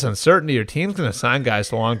all of this uncertainty, your team's going to sign guys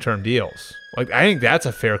to long-term deals. Like, I think that's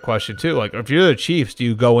a fair question too. Like, if you're the Chiefs, do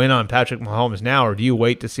you go in on Patrick Mahomes now, or do you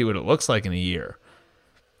wait to see what it looks like in a year?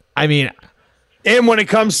 I mean, and when it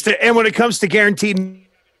comes to guaranteed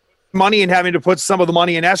money and having to put some of the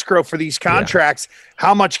money in escrow for these contracts,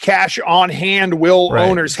 how much cash on hand will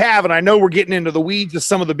owners have? And I know we're getting into the weeds of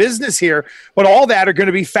some of the business here, but all that are going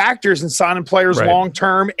to be factors in signing players long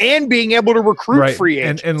term and being able to recruit free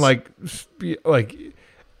agents. And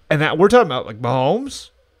that we're talking about like Mahomes.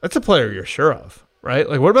 That's a player you're sure of, right?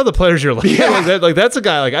 Like, what about the players you're looking at? Like, that's a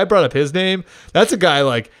guy, like, I brought up his name. That's a guy,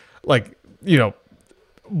 like, you know,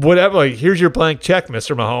 whatever. Like, here's your blank check,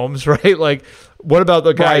 Mr. Mahomes, right? Like, what about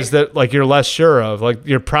the guys that, like, you're less sure of? Like,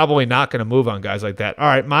 you're probably not going to move on guys like that. All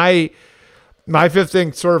right, my fifth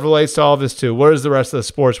thing sort of relates to all of this, too. What does the rest of the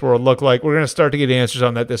sports world look like? We're going to start to get answers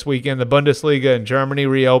on that this weekend. The Bundesliga in Germany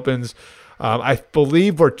reopens. I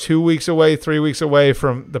believe we're 3 weeks away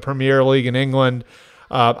from the Premier League in England.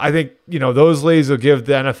 I think, you know, those leagues will give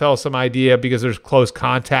the NFL some idea because there's close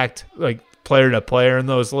contact, like player to player in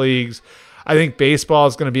those leagues. I think baseball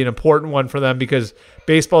is going to be an important one for them because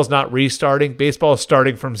baseball is not restarting. Baseball is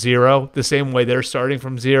starting from zero, the same way they're starting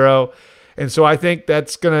from zero. And so I think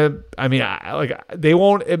that's going to, I mean, they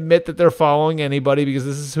won't admit that they're following anybody because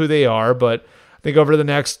this is who they are. But I think over the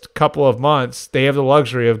next couple of months, they have the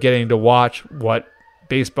luxury of getting to watch what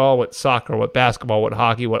baseball, what soccer, what basketball, what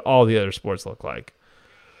hockey, what all the other sports look like.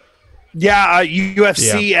 Yeah,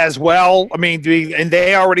 UFC as well. I mean, and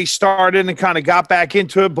they already started and kind of got back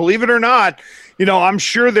into it. Believe it or not, you know, I'm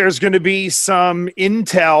sure there's going to be some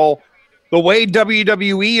intel. The way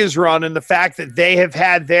WWE is run and the fact that they have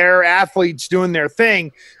had their athletes doing their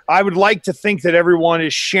thing, I would like to think that everyone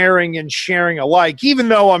is sharing alike, even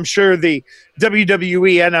though I'm sure the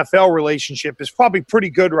WWE NFL relationship is probably pretty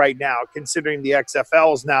good right now, considering the XFL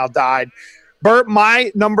has now died. Bert,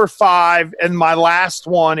 my number 5 and my last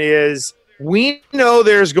one is, we know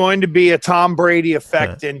there's going to be a Tom Brady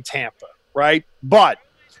effect in Tampa, right? But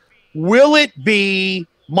will it be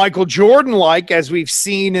Michael Jordan-like, as we've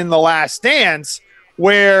seen in The Last Dance,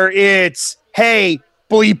 where it's, hey,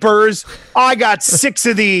 bleepers, I got 6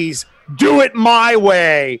 of these, do it my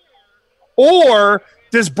way? Or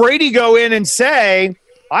does Brady go in and say,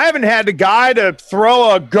 I haven't had a guy to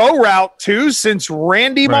throw a go route to since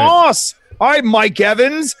Randy Moss? All right, Mike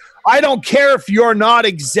Evans, I don't care if you're not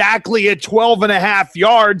exactly at 12 and a half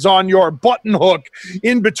yards on your button hook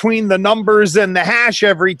in between the numbers and the hash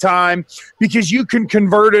every time, because you can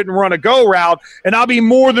convert it and run a go route, and I'll be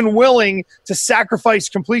more than willing to sacrifice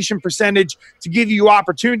completion percentage to give you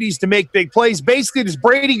opportunities to make big plays. Basically, does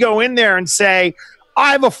Brady go in there and say,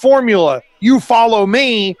 I have a formula, you follow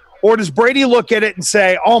me? Or does Brady look at it and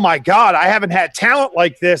say, oh my God, I haven't had talent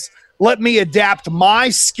like this, let me adapt my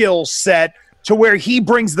skill set to where he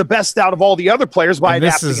brings the best out of all the other players by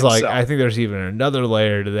adapting himself? Like, I think there's even another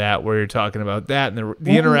layer to that where you're talking about that and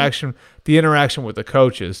the interaction with the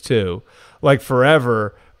coaches too. Like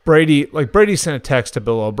forever, Brady sent a text to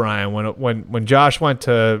Bill O'Brien when Josh went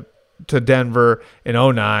to Denver in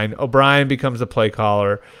 2009. O'Brien becomes the play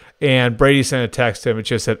caller, and Brady sent a text to him and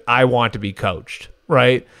just said, I want to be coached,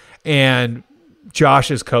 right? And Josh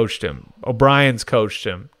has coached him. O'Brien's coached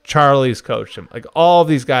him. Charlie's coached him. Like, all of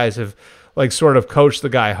these guys have like sort of coached the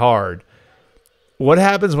guy hard. What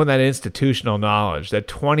happens when that institutional knowledge, that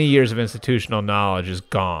 20 years of institutional knowledge is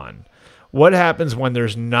gone? What happens when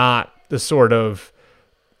there's not the sort of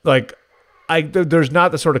there's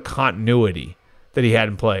not the sort of continuity that he had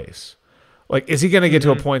in place. Like, is he going to get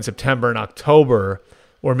to a point in September and October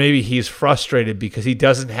where maybe he's frustrated because he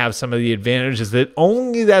doesn't have some of the advantages that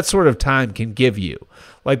only that sort of time can give you?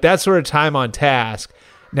 Like, that sort of time on task,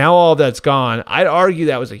 now all that's gone. I'd argue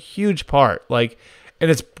that was a huge part. Like,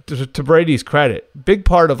 and it's to Brady's credit, big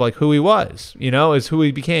part of like who he was, is who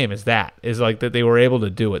he became, is like that they were able to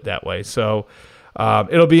do it that way. So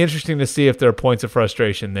it'll be interesting to see if there are points of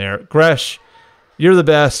frustration there. Gresh, you're the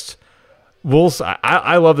best.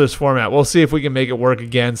 I love this format. We'll see if we can make it work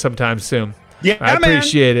again sometime soon. Yeah, I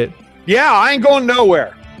appreciate it. Yeah, I ain't going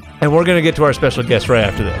nowhere. And we're going to get to our special guest right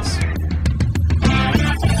after this.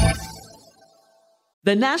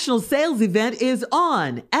 The national sales event is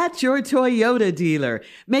on at your Toyota dealer,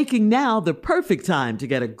 making now the perfect time to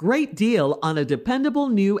get a great deal on a dependable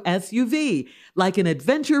new SUV, like an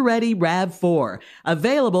adventure-ready RAV4.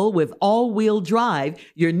 Available with all-wheel drive,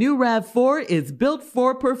 your new RAV4 is built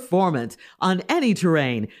for performance on any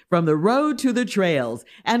terrain, from the road to the trails.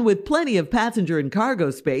 And with plenty of passenger and cargo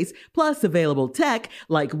space, plus available tech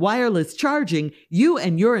like wireless charging, you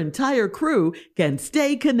and your entire crew can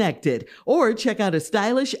stay connected. Or check out a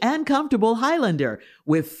stylish and comfortable Highlander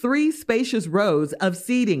with 3 spacious rows of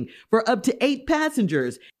seating for up to 8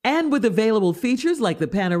 passengers. And with available features like the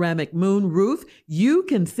panoramic moon roof, you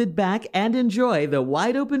can sit back and enjoy the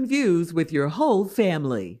wide open views with your whole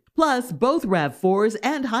family. Plus, both RAV4s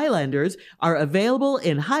and Highlanders are available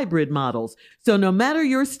in hybrid models. So no matter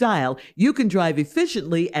your style, you can drive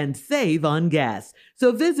efficiently and save on gas.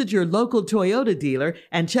 So visit your local Toyota dealer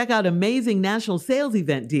and check out amazing national sales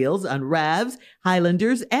event deals on RAVs,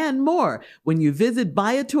 Highlanders, and more when you visit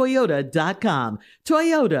buyatoyota.com.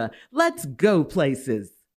 Toyota, let's go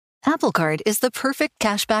places. Apple Card is the perfect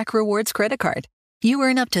cashback rewards credit card. You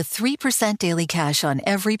earn up to 3% daily cash on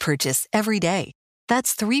every purchase every day.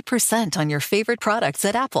 That's 3% on your favorite products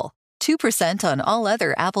at Apple, 2% on all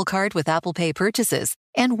other Apple Card with Apple Pay purchases,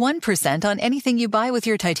 and 1% on anything you buy with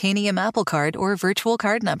your titanium Apple Card or virtual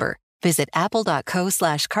card number. Visit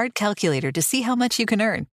apple.co/card calculator to see how much you can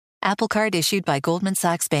earn. Apple Card issued by Goldman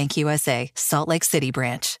Sachs Bank USA, Salt Lake City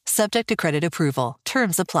branch. Subject to credit approval.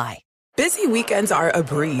 Terms apply. Busy weekends are a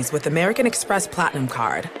breeze with American Express Platinum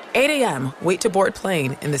Card. 8 a.m., wait to board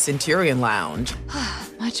plane in the Centurion Lounge.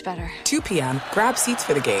 Much better. 2 p.m., grab seats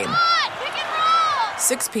for the game.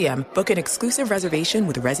 6 p.m., book an exclusive reservation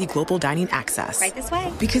with Resi Global Dining Access. Right this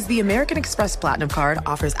way. Because the American Express Platinum Card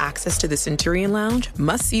offers access to the Centurion Lounge,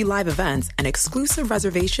 must-see live events, and exclusive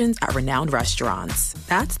reservations at renowned restaurants.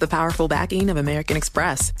 That's the powerful backing of American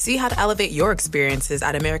Express. See how to elevate your experiences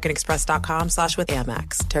at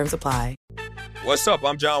americanexpress.com/withAmex. Terms apply. What's up?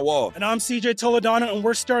 I'm John Wall. And I'm CJ Toledano, and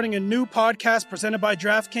we're starting a new podcast presented by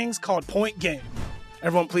DraftKings called Point Game.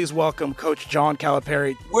 Everyone, please welcome Coach John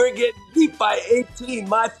Calipari. We're getting beat by 18.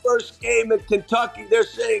 My first game in Kentucky, they're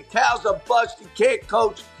saying Cal's a bust. He can't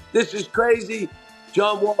coach. This is crazy.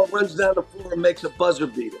 John Wall runs down the floor and makes a buzzer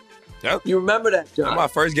beater. Yep. You remember that, John? That's my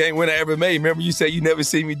first game win I ever made. Remember you said you never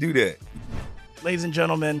see me do that. Ladies and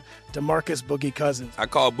gentlemen, DeMarcus Boogie Cousins. I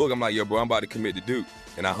called Boog. I'm like, yo, bro, I'm about to commit to Duke.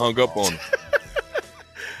 And I hung up on him.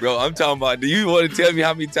 Bro, I'm talking about, do you want to tell me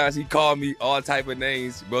how many times he called me all type of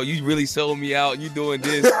names? Bro, you really sold me out. You doing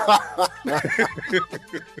this.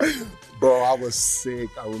 Bro, I was sick.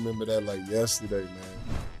 I remember that like yesterday,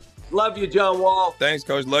 man. Love you, John Wall. Thanks,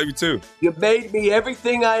 Coach. Love you, too. You made me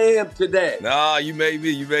everything I am today. Nah, you made me.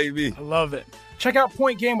 You made me. I love it. Check out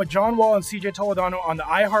Point Game with John Wall and CJ Toledano on the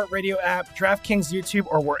iHeartRadio app, DraftKings YouTube,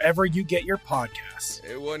 or wherever you get your podcasts.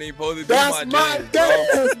 It wasn't even supposed to be That's my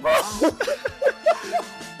dance, bro.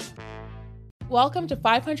 Welcome to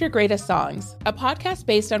 500 Greatest Songs, a podcast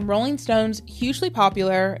based on Rolling Stone's hugely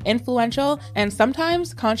popular, influential, and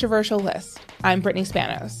sometimes controversial list. I'm Brittany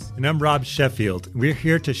Spanos. And I'm Rob Sheffield. We're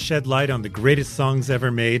here to shed light on the greatest songs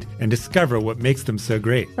ever made and discover what makes them so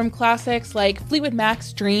great. From classics like Fleetwood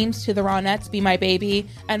Mac's Dreams to the Ronettes' Be My Baby,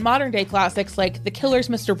 and modern-day classics like The Killer's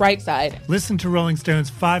Mr. Brightside. Listen to Rolling Stone's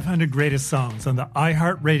 500 Greatest Songs on the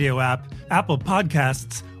iHeartRadio app, Apple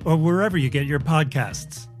Podcasts, or wherever you get your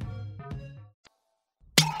podcasts.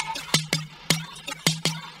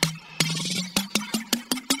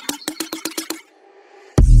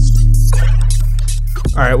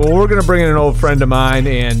 All right, well, we're going to bring in an old friend of mine,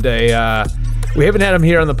 and we haven't had him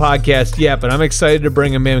here on the podcast yet, but I'm excited to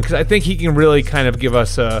bring him in because I think he can really kind of give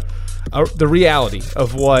us the reality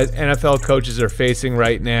of what NFL coaches are facing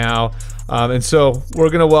right now. And so we're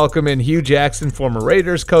going to welcome in Hugh Jackson, former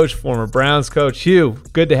Raiders coach, former Browns coach. Hugh,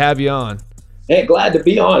 good to have you on. Hey, glad to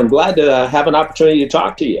be on. Glad to have an opportunity to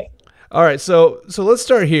talk to you. All right, so let's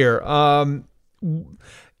start here.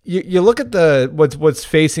 you look at what's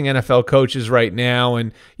facing NFL coaches right now,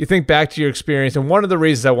 and you think back to your experience. And one of the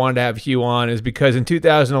reasons I wanted to have Hugh on is because in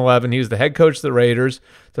 2011 he was the head coach of the Raiders,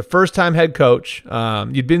 the first-time head coach.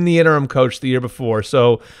 You'd been the interim coach the year before,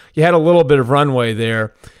 so you had a little bit of runway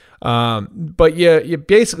there. But you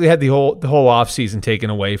basically had the whole offseason taken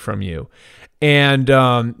away from you. And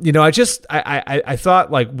I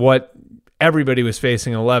thought like what everybody was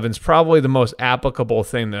facing in 11 is probably the most applicable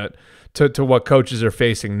thing to what coaches are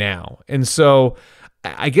facing now. And so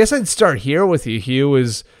I guess I'd start here with you, Hugh,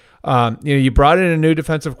 is, you brought in a new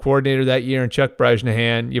defensive coordinator that year in Chuck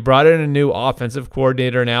Bresnahan. You brought in a new offensive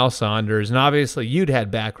coordinator in Al Saunders. And obviously you'd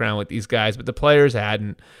had background with these guys, but the players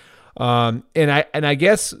hadn't. And I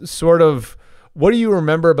guess sort of, what do you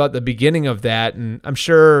remember about the beginning of that? And I'm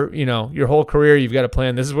sure, your whole career, you've got a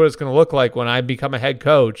plan. This is what it's going to look like when I become a head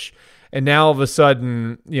coach. And now all of a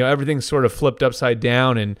sudden, everything's sort of flipped upside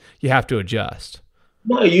down and you have to adjust.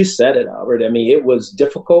 No, you said it, Albert. I mean, it was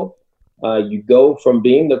difficult. You go from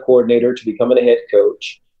being the coordinator to becoming a head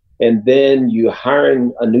coach, and then you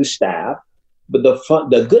hiring a new staff. But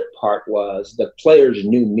the good part was the players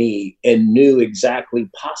knew me and knew exactly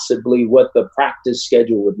possibly what the practice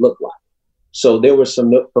schedule would look like. So there was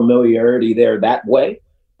some familiarity there that way.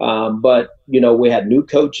 But, we had new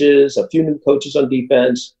coaches, a few new coaches on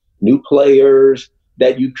defense, new players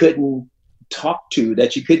that you couldn't talk to,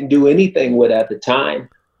 that you couldn't do anything with at the time.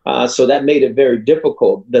 So that made it very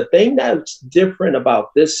difficult. The thing that's different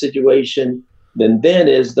about this situation than then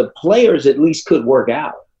is the players at least could work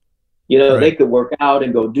out. Right. They could work out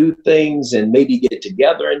and go do things and maybe get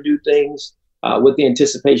together and do things with the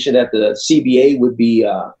anticipation that the CBA would be,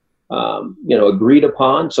 agreed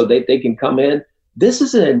upon so they can come in. This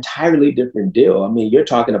is an entirely different deal. I mean, you're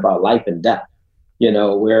talking about life and death.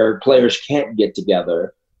 Where players can't get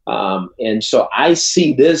together. And so I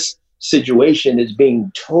see this situation as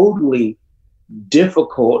being totally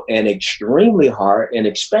difficult and extremely hard, and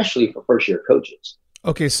especially for first-year coaches.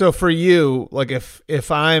 Okay, so for you, like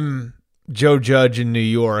if I'm Joe Judge in New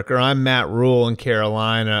York, or I'm Matt Rule in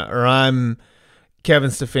Carolina, or I'm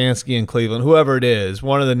Kevin Stefanski in Cleveland, whoever it is,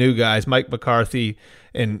 one of the new guys, Mike McCarthy,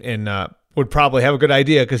 and would probably have a good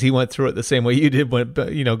idea because he went through it the same way you did when,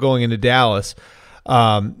 going into Dallas.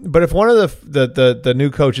 But if one of the new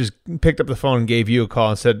coaches picked up the phone and gave you a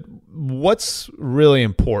call and said, what's really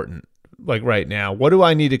important, like right now, what do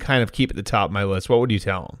I need to kind of keep at the top of my list? What would you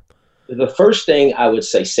tell them? The first thing I would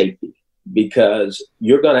say safety, because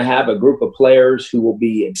you're going to have a group of players who will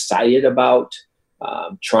be excited about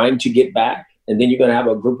trying to get back. And then you're going to have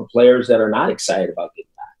a group of players that are not excited about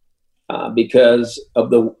getting back because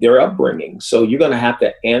of their upbringing. So you're going to have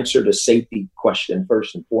to answer the safety question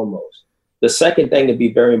first and foremost. The second thing to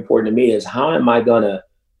be very important to me is how am I going to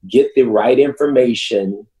get the right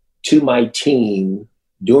information to my team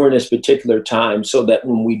during this particular time so that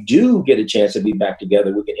when we do get a chance to be back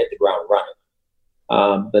together, we can hit the ground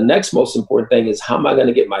running. The next most important thing is how am I going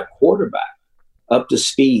to get my quarterback up to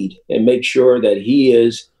speed and make sure that he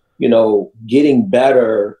is, getting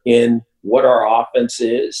better in what our offense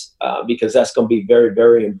is, because that's going to be very,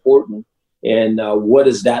 very important. And what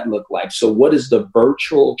does that look like? So what is the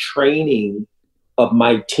virtual training of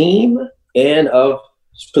my team and of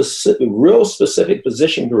real specific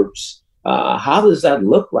position groups? How does that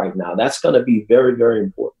look right now? That's going to be very, very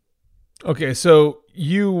important. Okay, so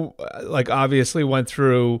you obviously went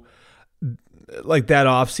through that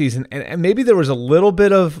offseason, and maybe there was a little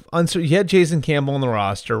bit of uncertainty. You had Jason Campbell on the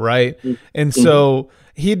roster, right? Mm-hmm. And so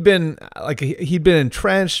he'd been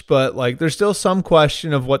entrenched, but there's still some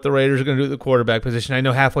question of what the Raiders are going to do at the quarterback position. I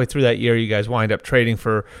know halfway through that year, you guys wind up trading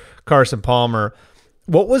for Carson Palmer.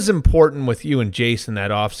 What was important with you and Jason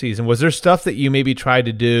that offseason? Was there stuff that you maybe tried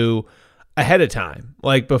to do ahead of time,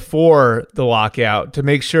 like before the lockout, to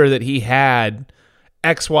make sure that he had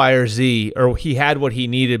X, Y, or Z, or he had what he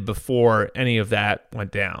needed before any of that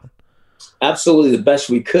went down? Absolutely, the best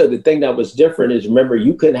we could. The thing that was different is, remember,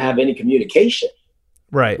 you couldn't have any communication.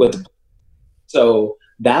 Right. So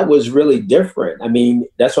that was really different. I mean,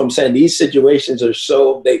 that's what I'm saying. These situations are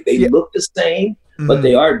they look the same, but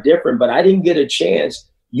they are different. But I didn't get a chance.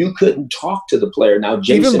 You couldn't talk to the player. Now,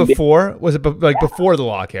 Jason, even before, was it before the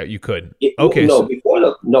lockout? You couldn't. Before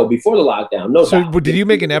the lockdown. No doubt. So did you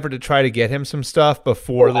make an effort to try to get him some stuff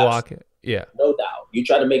before the lockout? Yeah, no doubt. You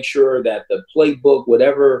try to make sure that the playbook,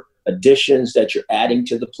 whatever additions that you're adding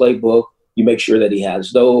to the playbook, you make sure that he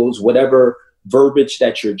has those. Whatever verbiage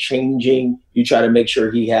that you're changing, you try to make sure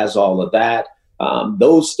he has all of that.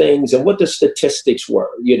 Those things, and what the statistics were.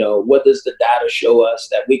 What does the data show us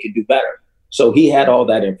that we could do better? So he had all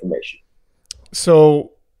that information.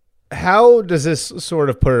 So how does this sort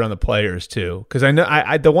of put it on the players too? Because I know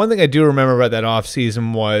the one thing I do remember about that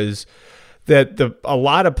offseason was that a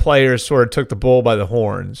lot of players sort of took the bull by the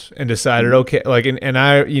horns and decided, okay, like, and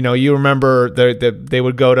I, you remember they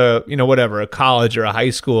would go to, whatever, a college or a high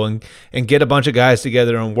school and get a bunch of guys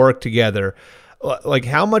together and work together. Like,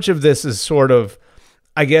 how much of this is sort of,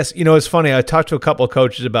 I guess, it's funny. I talked to a couple of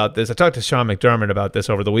coaches about this. I talked to Sean McDermott about this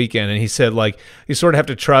over the weekend, and he said, like, you sort of have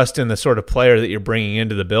to trust in the sort of player that you're bringing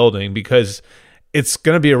into the building because it's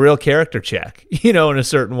going to be a real character check, in a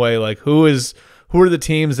certain way. Like, who are the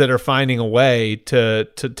teams that are finding a way to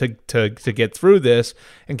get through this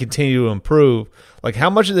and continue to improve? Like, how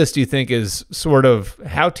much of this do you think is sort of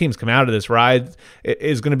how teams come out of this ride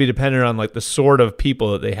is going to be dependent on, like, the sort of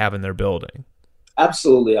people that they have in their building?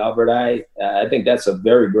 Absolutely, Albert. I think that's a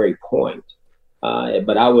very great point.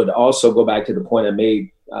 But I would also go back to the point I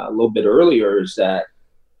made a little bit earlier, is that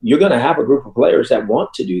you're going to have a group of players that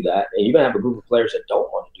want to do that, and you're going to have a group of players that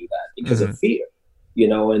don't want to do that because of fear.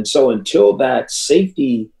 And so until that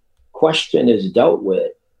safety question is dealt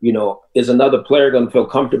with, is another player going to feel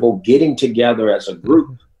comfortable getting together as a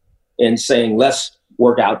group and saying, let's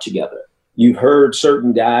work out together? You've heard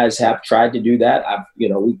certain guys have tried to do that.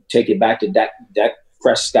 We take it back to Dak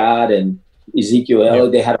Prescott and Ezekiel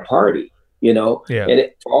Elliott. They had a party, and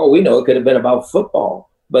for all we know, it could have been about football,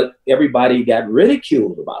 but everybody got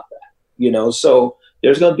ridiculed about that, so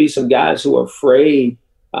there's going to be some guys who are afraid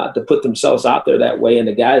to put themselves out there that way. And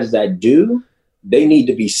the guys that do, they need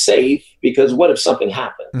to be safe, because what if something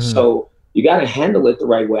happens? So you got to handle it the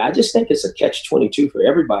right way. I just think it's a catch-22 for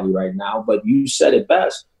everybody right now. But you said it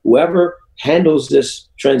best. Whoever handles this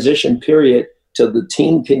transition period till the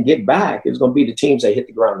team can get back is going to be the teams that hit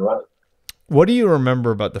the ground running. What do you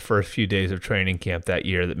remember about the first few days of training camp that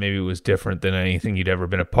year that maybe was different than anything you'd ever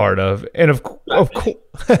been a part of? And of course,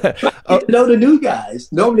 the new guys.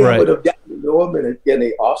 Nobody would have gotten to know them in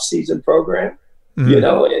the off-season program,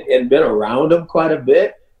 and been around them quite a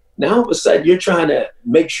bit. Now, all of a sudden, you're trying to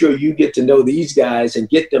make sure you get to know these guys and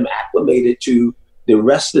get them acclimated to the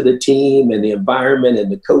rest of the team and the environment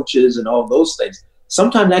and the coaches and all those things.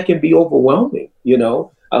 Sometimes that can be overwhelming,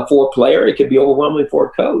 for a player. It can be overwhelming for a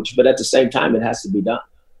coach, but at the same time, it has to be done.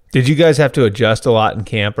 Did you guys have to adjust a lot in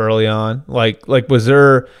camp early on? Like was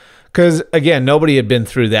there, because again, nobody had been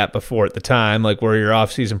through that before at the time, like where your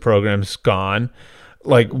off-season program's gone.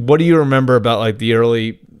 Like, what do you remember about like the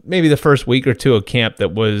early, maybe the first week or two of camp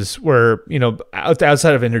that was where,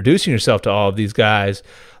 outside of introducing yourself to all of these guys,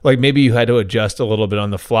 like maybe you had to adjust a little bit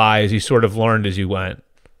on the fly as you sort of learned as you went?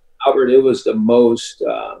 Albert, it was the most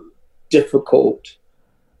difficult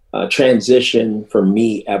transition for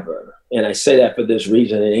me ever. And I say that for this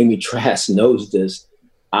reason, and Amy Trask knows this.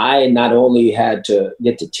 I not only had to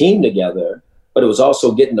get the team together, but it was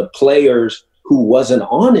also getting the players who wasn't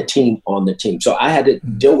on the team. So I had to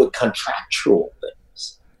deal with contractual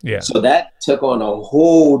things. Yeah. So that took on a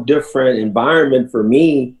whole different environment for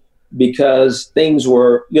me, because things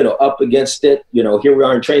were, up against it. Here we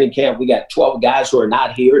are in training camp. We got 12 guys who are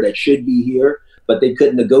not here that should be here, but they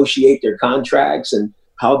couldn't negotiate their contracts and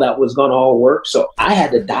how that was going to all work. So I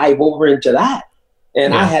had to dive over into that.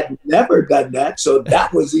 And I had never done that. So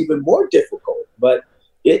that was even more difficult. But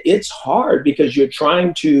it's hard because you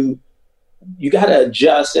got to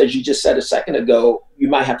adjust. As you just said a second ago, you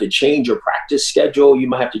might have to change your practice schedule. You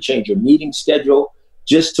might have to change your meeting schedule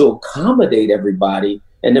just to accommodate everybody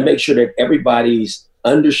and to make sure that everybody's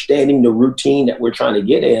understanding the routine that we're trying to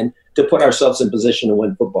get in to put ourselves in position to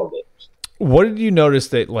win football games. What did you notice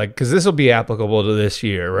that, like, because this will be applicable to this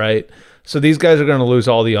year, right? So these guys are going to lose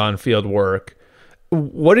all the on-field work.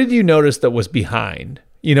 What did you notice that was behind?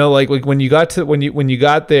 Like when you got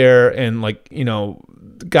there and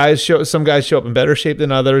some guys show up in better shape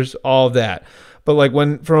than others, all of that. But like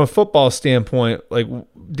from a football standpoint, like,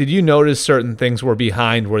 did you notice certain things were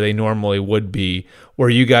behind where they normally would be, where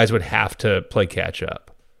you guys would have to play catch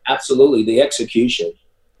up? Absolutely. The execution,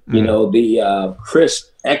 the crisp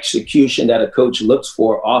execution that a coach looks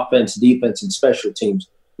for, offense, defense, and special teams,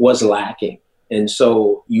 was lacking. And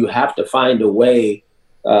so you have to find a way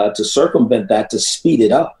to circumvent that, to speed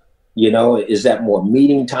it up. Is that more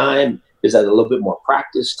meeting time? Is that a little bit more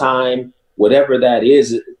practice time? Whatever that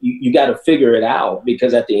is, you got to figure it out,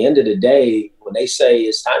 because at the end of the day, when they say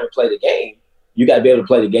it's time to play the game, you got to be able to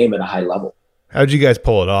play the game at a high level. How did you guys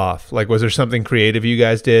pull it off? Like, was there something creative you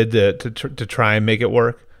guys did to try and make it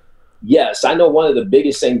work? Yes, I know one of the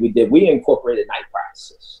biggest things we did, we incorporated night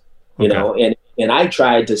practices, and I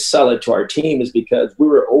tried to sell it to our team is because we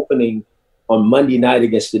were opening on Monday night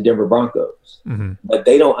against the Denver Broncos, but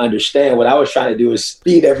they don't understand. What I was trying to do is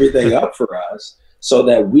speed everything up for us so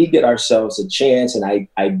that we get ourselves a chance. And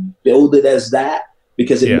I build it as that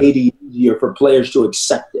because it made it easier for players to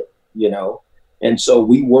accept it, And so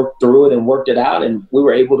we worked through it and worked it out, and we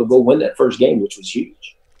were able to go win that first game, which was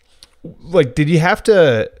huge. Like, did you have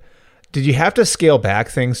to scale back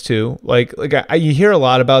things too? You hear a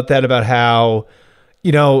lot about that, about how,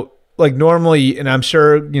 like normally, and I'm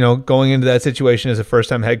sure, going into that situation as a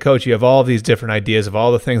first-time head coach, you have all of these different ideas of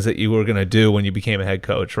all the things that you were going to do when you became a head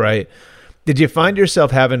coach, right? Did you find yourself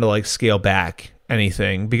having to like scale back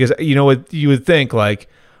anything? Because, you would think like,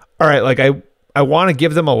 all right, like I want to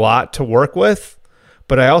give them a lot to work with,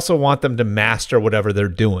 but I also want them to master whatever they're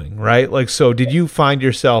doing, right? Like, so did you find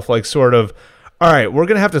yourself like sort of, all right, we're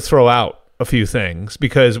going to have to throw out a few things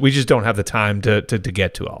because we just don't have the time to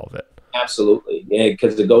get to all of it? Absolutely.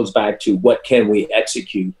 Because it goes back to what can we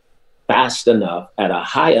execute fast enough at a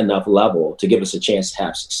high enough level to give us a chance to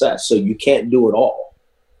have success. So you can't do it all.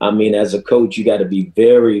 I mean, as a coach, you got to be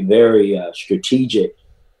very, very strategic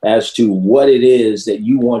as to what it is that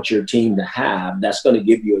you want your team to have. That's going to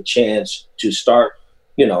give you a chance to start,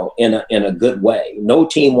 in a good way. No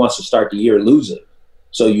team wants to start the year losing.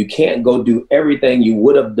 So you can't go do everything you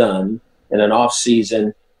would have done in an off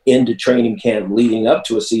season into training camp leading up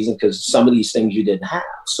to a season, because some of these things you didn't have.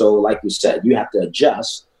 So like you said, you have to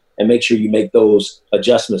adjust and make sure you make those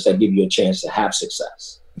adjustments that give you a chance to have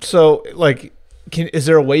success. So like, is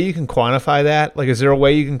there a way you can quantify that? Like, is there a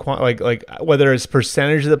way you can like whether it's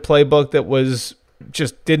percentage of the playbook that was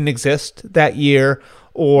just didn't exist that year,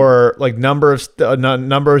 or like numbers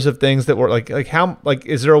of things that were like how, like,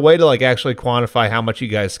 is there a way to like actually quantify how much you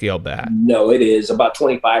guys scaled back? No, it is about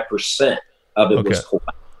 25% of it was pulled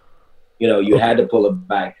back. You had to pull it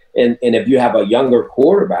back. And if you have a younger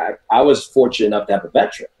quarterback, I was fortunate enough to have a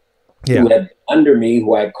veteran who had under me,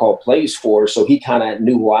 who I called plays for. So he kind of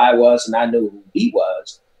knew who I was and I knew who he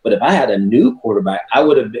was. But if I had a new quarterback, it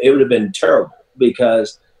would have been terrible,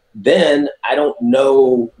 because then I don't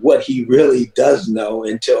know what he really does know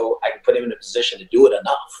until I can put him in a position to do it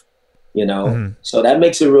enough, So that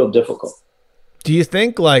makes it real difficult. Do you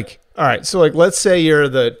think like, all right, so like let's say you're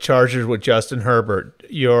the Chargers with Justin Herbert,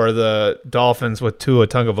 you're the Dolphins with Tua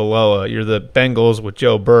Tagovailoa, you're the Bengals with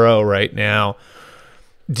Joe Burrow right now.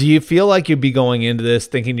 Do you feel like you'd be going into this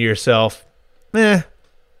thinking to yourself,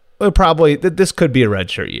 probably this could be a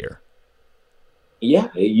redshirt year? Yeah,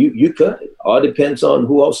 you could. All depends on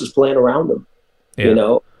who else is playing around them.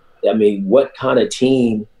 Yeah. I mean, what kind of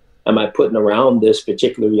team am I putting around this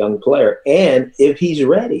particular young player? And if he's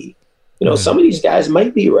ready, some of these guys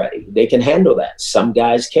might be ready. They can handle that. Some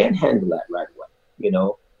guys can't handle that right away,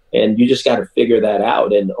 and you just got to figure that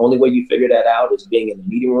out. And the only way you figure that out is being in the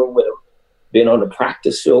meeting room with them, being on the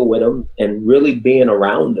practice field with them, and really being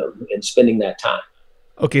around them and spending that time.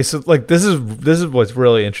 Okay, so like this is what's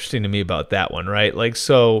really interesting to me about that one, right? Like,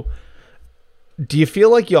 so do you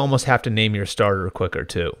feel like you almost have to name your starter quicker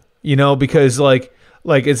too? Because like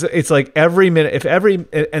it's like every minute,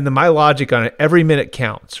 my logic on it, every minute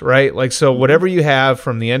counts, right? Like, so whatever you have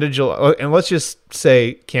from the end of July, and let's just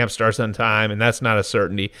say camp starts on time, and that's not a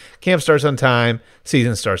certainty. Camp starts on time,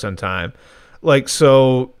 season starts on time. Like,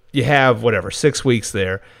 so you have 6 weeks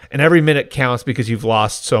there, and every minute counts because you've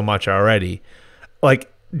lost so much already.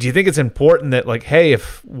 Like, do you think it's important that, like, hey,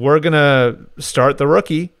 if we're going to start the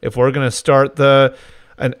rookie, if we're going to start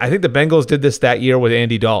and I think the Bengals did this that year with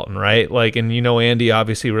Andy Dalton, right? Like, and Andy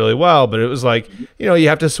obviously really well, but it was like, you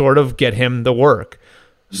have to sort of get him the work.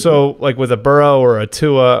 So like with a Burrow or a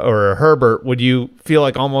Tua or a Herbert, would you feel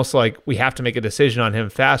like almost like we have to make a decision on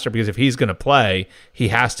him faster, because if he's going to play, he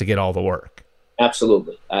has to get all the work?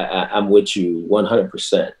 Absolutely. I'm with you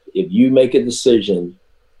 100%. If you make a decision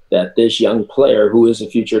that this young player, who is the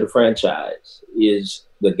future of the franchise, is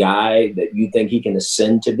the guy that you think he can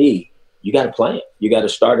ascend to be, you got to play him. You got to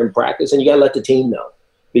start in practice, and you got to let the team know.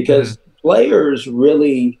 Because players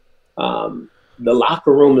really, the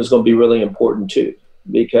locker room is going to be really important too.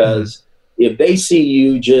 Because if they see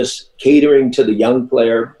you just catering to the young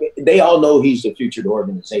player, they all know he's the future of the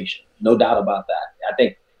organization. No doubt about that. I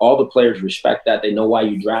think all the players respect that. They know why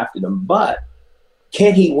you drafted him. But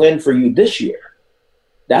can he win for you this year?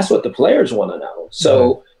 That's what the players want to know.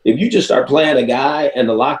 So if you just start playing a guy and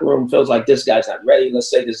the locker room feels like this guy's not ready, let's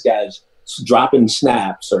say this guy's dropping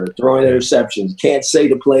snaps or throwing interceptions, can't say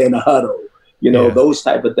to play in a huddle, those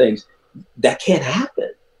type of things, that can't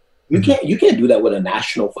happen. You can't do that with a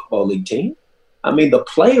National Football League team. I mean, the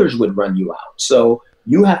players would run you out. So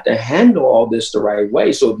you have to handle all this the right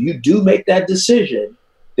way. So if you do make that decision,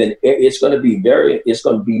 then it's going to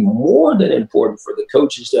be more than important for the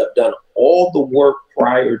coaches to have done all the work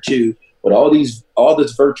prior to, with all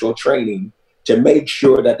this virtual training, to make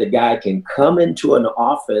sure that the guy can come into an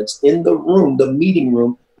offense in the room, the meeting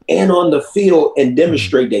room, and on the field and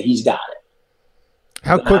demonstrate that he's got it.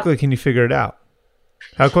 How quickly can you figure it out?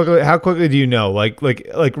 How quickly do you know? Like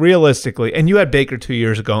realistically, and you had Baker 2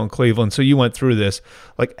 years ago in Cleveland, so you went through this.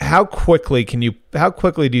 Like, how quickly do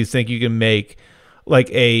you think you can make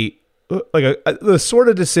the sort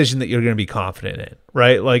of decision that you're going to be confident in,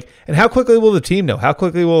 right? Like, and how quickly will the team know? How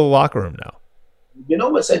quickly will the locker room know? You know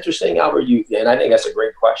what's interesting, Albert? And I think that's a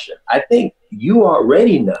great question. I think you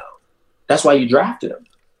already know. That's why you drafted him.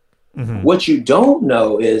 Mm-hmm. What you don't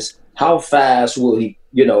know is how fast will he,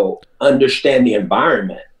 understand the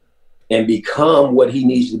environment and become what he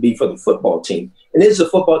needs to be for the football team. And is the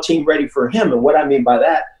football team ready for him? And what I mean by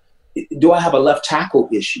that, do I have a left tackle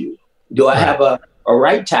issue? Do I have a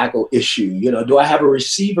right tackle issue? Do I have a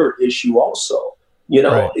receiver issue also?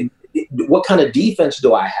 What kind of defense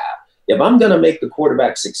do I have? If I'm going to make the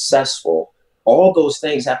quarterback successful, all those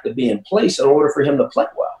things have to be in place in order for him to play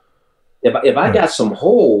well. If I got some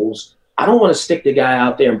holes, I don't want to stick the guy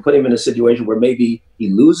out there and put him in a situation where maybe he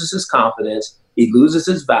loses his confidence, he loses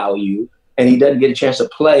his value, and he doesn't get a chance to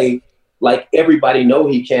play like everybody know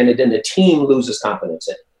he can, and then the team loses confidence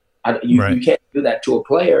in him. You can't do that to a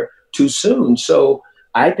player too soon. So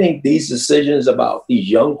I think these decisions about these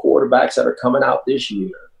young quarterbacks that are coming out this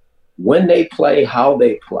year, when they play, how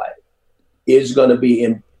they play, is going to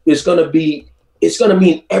mean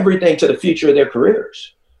everything to the future of their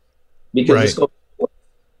careers, because it's going to.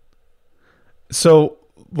 So,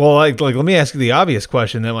 well, like let me ask you the obvious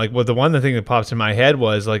question then. Like, the thing that pops in my head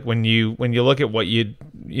was like when you look at what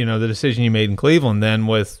the decision you made in Cleveland, then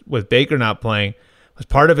with Baker not playing, was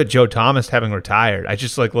part of it Joe Thomas having retired? I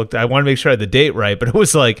just looked. I want to make sure I had the date right, but it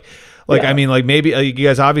was maybe you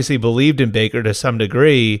guys obviously believed in Baker to some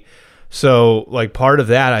degree. So part of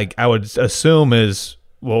that I would assume is,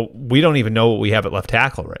 well, we don't even know what we have at left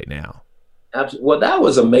tackle right now. Absolutely. Well, that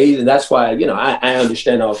was amazing. That's why, I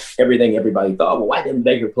understand everything everybody thought. Well, why didn't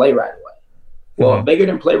Baker play right away? Well, Baker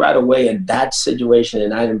didn't play right away in that situation, in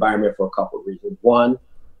that environment, for a couple of reasons. One,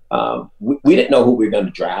 we didn't know who we were going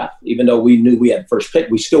to draft. Even though we knew we had the first pick,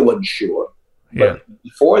 we still wasn't sure. Yeah. But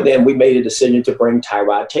before then, we made a decision to bring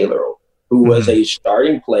Tyrod Taylor over, who was a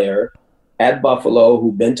starting player at Buffalo,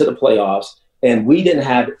 who'd been to the playoffs, and we didn't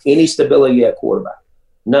have any stability at quarterback.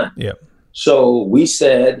 None. Yeah. So we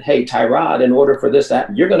said, hey, Tyrod, in order for this to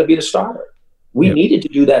happen, you're going to be the starter. We needed to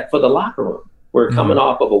do that for the locker room. We're coming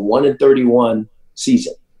off of a 1-31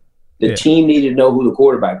 season. The team needed to know who the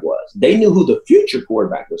quarterback was. They knew who the future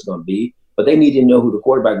quarterback was going to be, but they needed to know who the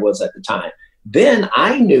quarterback was at the time. Then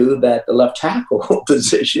I knew that the left tackle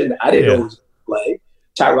position, I didn't know who was going to play.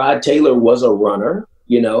 Tyrod Taylor was a runner.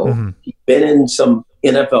 He'd been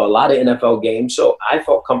in a lot of NFL games. So I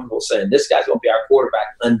felt comfortable saying this guy's going to be our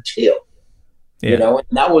quarterback until. And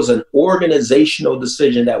that was an organizational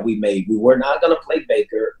decision that we made. We were not going to play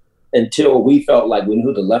Baker until we felt like we knew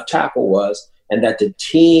who the left tackle was and that the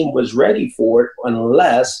team was ready for it,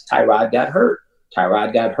 unless Tyrod got hurt.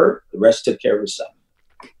 Tyrod got hurt. The rest took care of itself.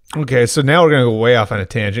 Okay, so now we're going to go way off on a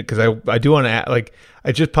tangent, because I do want to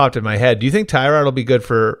it just popped in my head. Do you think Tyrod will be good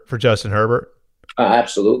for Justin Herbert?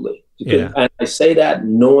 Absolutely. And I say that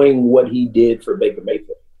knowing what he did for Baker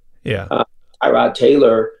Mayfield. Yeah. Tyrod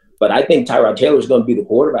Taylor. But I think Tyrod Taylor is going to be the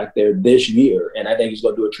quarterback there this year, and I think he's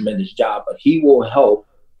going to do a tremendous job. But he will help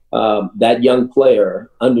that young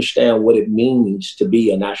player understand what it means to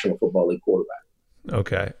be a National Football League quarterback.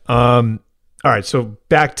 Okay. All right, so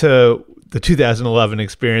back to the 2011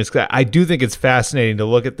 experience. I do think it's fascinating to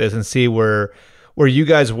look at this and see where you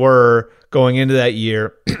guys were going into that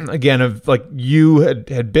year. Again, you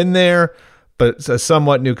had been there, but it's a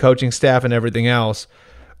somewhat new coaching staff and everything else.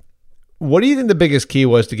 What do you think the biggest key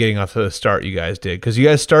was to getting off to the start you guys did? Because you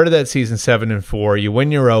guys started that season 7-4. You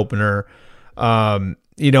win your opener, and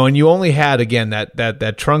you only had, again,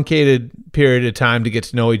 that truncated period of time to get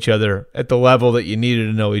to know each other at the level that you needed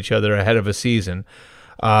to know each other ahead of a season.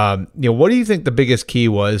 What do you think the biggest key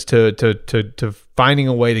was to finding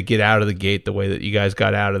a way to get out of the gate the way that you guys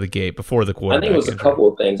got out of the gate before the quarterback? I think it was a couple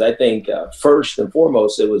of things. I think first and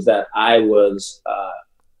foremost, it was that I was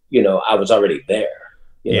already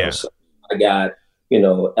there. So I got,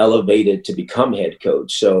 elevated to become head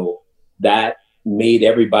coach. So that made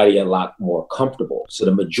everybody a lot more comfortable. So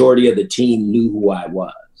the majority of the team knew who I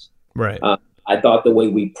was. Right. I thought the way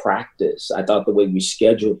we practice, I thought the way we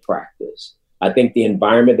scheduled practice, I think the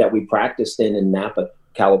environment that we practiced in Napa,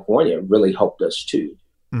 California really helped us too.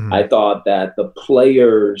 Mm-hmm. I thought that the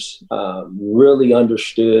players really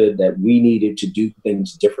understood that we needed to do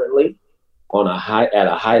things differently at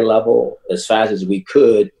a high level as fast as we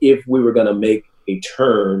could if we were going to make a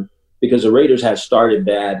turn because the Raiders had started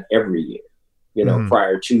bad every year,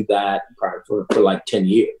 prior to that, for like 10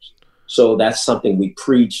 years. So that's something we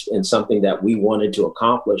preached and something that we wanted to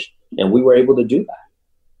accomplish, and we were able to do that.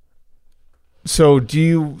 So do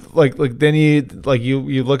you then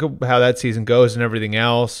you look at how that season goes and everything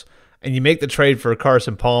else, and you make the trade for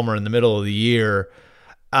Carson Palmer in the middle of the year.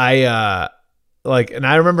 And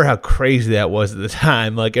I remember how crazy that was at the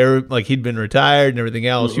time. Like he'd been retired and everything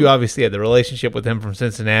else. Mm-hmm. You obviously had the relationship with him from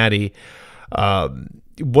Cincinnati.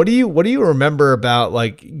 What do you remember about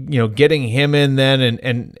getting him in then,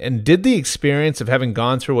 and did the experience of having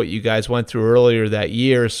gone through what you guys went through earlier that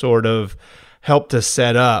year sort of help to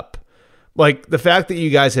set up? Like the fact that you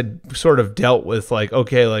guys had sort of dealt with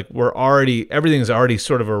everything's already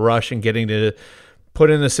sort of a rush and getting to put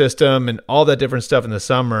in the system and all that different stuff in the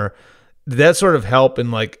summer. Did that sort of help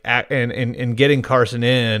in in getting Carson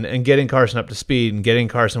in and getting Carson up to speed and getting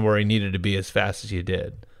Carson where he needed to be as fast as you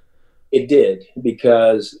did? It did,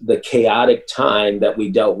 because the chaotic time that we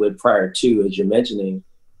dealt with prior to, as you're mentioning,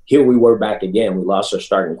 here we were back again. We lost our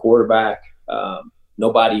starting quarterback.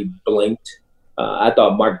 Nobody blinked. I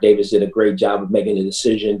thought Mark Davis did a great job of making the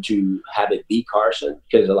decision to have it be Carson,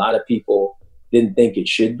 because a lot of people didn't think it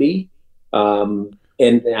should be. And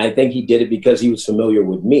I think he did it because he was familiar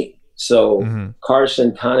with me. So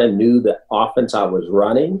Carson kind of knew the offense I was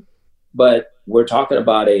running, but we're talking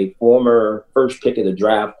about a former first pick of the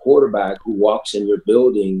draft quarterback who walks in your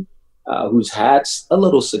building, who's had a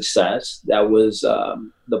little success. That was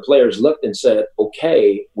the players looked and said,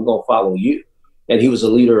 okay, we're going to follow you. And he was a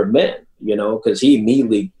leader of men, because he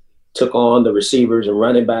immediately took on the receivers and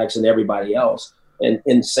running backs and everybody else. And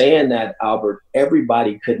in saying that, Albert,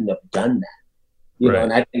 everybody couldn't have done that, right.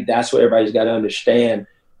 And I think that's what everybody's got to understand.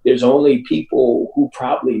 There's only people who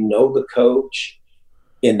probably know the coach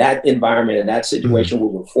in that environment, in that situation. We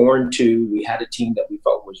were 4-2. We had a team that we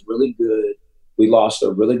felt was really good. We lost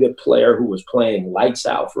a really good player who was playing lights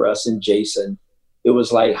out for us and Jason. It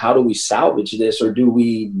was like, how do we salvage this, or do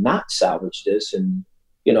we not salvage this and,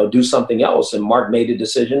 do something else? And Mark made a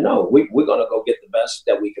decision. No, we're going to go get the best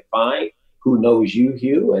that we could find. Who knows you,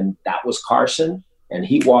 Hugh? And that was Carson. And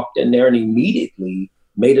he walked in there and immediately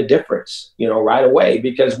made a difference, right away,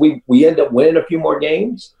 because we ended up winning a few more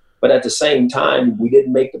games. But at the same time, we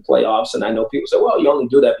didn't make the playoffs. And I know people say, well, you only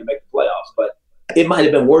do that if you make the playoffs. But it might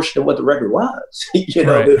have been worse than what the record was,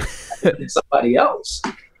 than somebody else.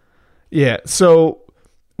 Yeah. So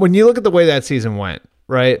when you look at the way that season went,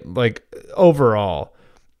 right, like overall,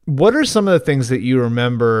 what are some of the things that you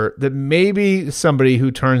remember that maybe somebody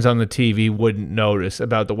who turns on the TV wouldn't notice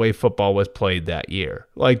about the way football was played that year?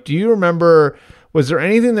 Like, do you remember, was there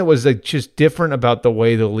anything that was just different about the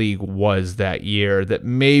way the league was that year that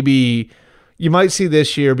maybe you might see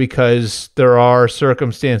this year, because there are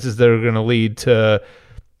circumstances that are going to lead to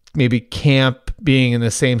maybe camp being in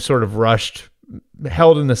the same sort of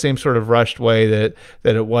held in the same sort of rushed way that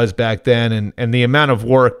it was back then, and the amount of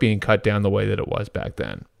work being cut down the way that it was back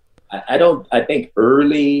then? I think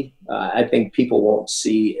early, I think people won't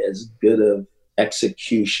see as good of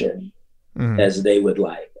execution as they would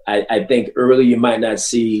like. I think early you might not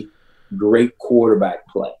see great quarterback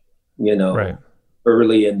play, right.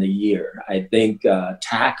 Early in the year. I think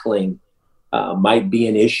tackling might be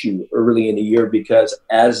an issue early in the year, because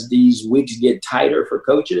as these weeks get tighter for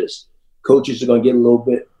coaches are going to get a little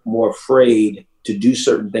bit more afraid to do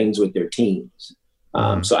certain things with their teams.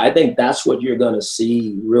 So I think that's what you're going to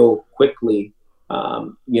see real quickly.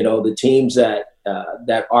 The teams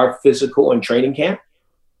that are physical in training camp,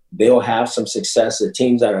 they'll have some success. The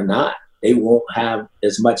teams that are not, they won't have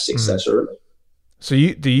as much success early. So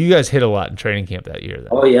do you guys hit a lot in training camp that year then?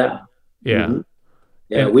 Oh, yeah. Yeah. Mm-hmm.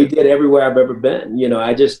 Yeah, we did everywhere I've ever been.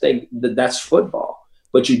 I just think that's football.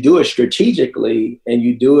 But you do it strategically, and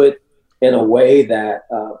you do it in a way that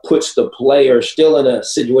puts the player still in a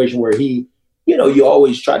situation where he, you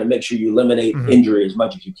always try to make sure you eliminate injury as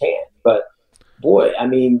much as you can. But boy, I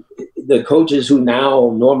mean, the coaches who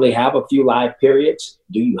now normally have a few live periods,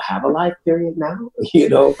 do you have a live period now?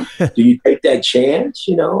 Do you take that chance?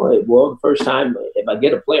 Well, the first time, if I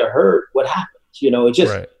get a player hurt, what happens? It's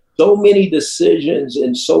just so many decisions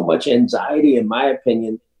and so much anxiety, in my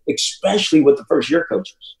opinion, especially with the first year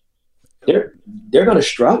coaches. They're going to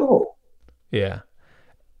struggle. Yeah.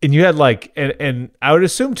 And you had and I would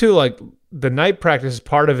assume too, the night practice is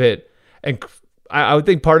part of it. And I would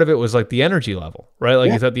think part of it was the energy level,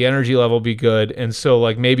 right? You thought the energy level would be good. And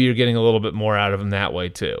so maybe you're getting a little bit more out of them that way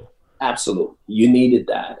too. Absolutely. You needed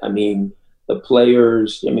that. I mean, the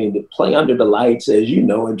players, to play under the lights, as you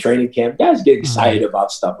know, in training camp, guys get excited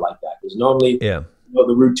about stuff like that. Because normally, the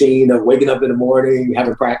routine of waking up in the morning,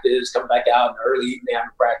 having practice, coming back out in the early evening, having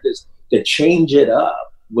practice, to change it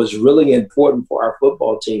up was really important for our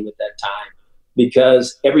football team at that time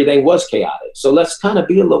because everything was chaotic. So let's kind of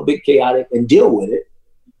be a little bit chaotic and deal with it,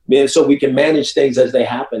 man, so we can manage things as they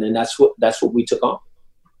happen. And that's what we took on.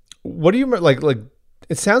 What do you like?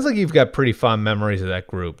 It sounds like you've got pretty fond memories of that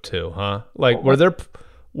group too, huh? Like,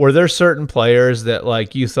 were there certain players that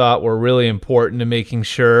like you thought were really important to making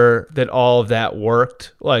sure that all of that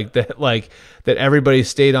worked, like that everybody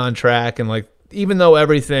stayed on track, and like even though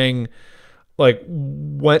everything like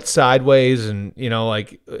went sideways, and you know,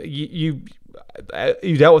 like you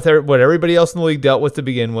dealt with what everybody else in the league dealt with to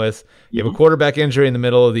begin with. You have a quarterback injury in the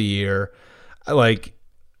middle of the year, like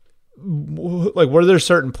were there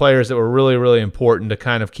certain players that were really, really important to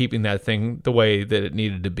kind of keeping that thing the way that it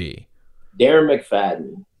needed to be? Darren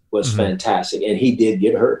McFadden was fantastic, and he did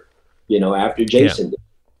get hurt, you know, after Jason did.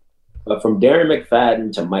 But from Darren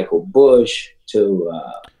McFadden to Michael Bush to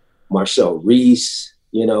Marcel Reese,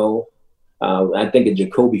 you know, I think of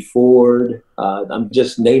Jacoby Ford. I'm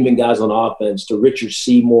just naming guys on offense, to Richard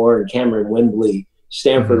Seymour and Cameron Wembley,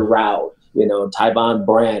 Stanford Routt, you know, Tyvon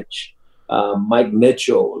Branch, Mike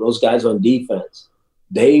Mitchell, those guys on defense.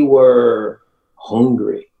 They were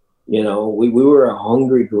hungry. You know, we were a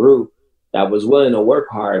hungry group that was willing to work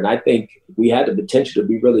hard. And I think we had the potential to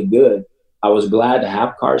be really good. I was glad to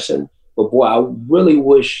have Carson, but boy, I really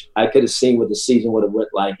wish I could have seen what the season would have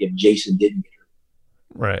looked like if Jason didn't get hurt.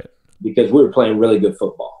 Right. Because we were playing really good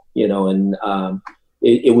football, you know, and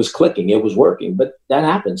it was clicking, it was working, but that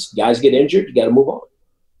happens. Guys get injured, you got to move on.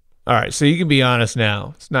 All right, so you can be honest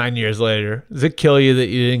now. It's 9 years later. Does it kill you that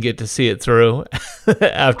you didn't get to see it through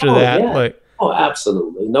after that? Yeah. Like, oh,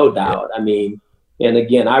 absolutely, no doubt. Yeah. I mean, and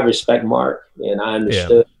again, I respect Mark, and I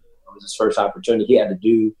understood it was his first opportunity. He had to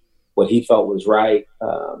do what he felt was right.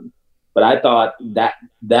 But I thought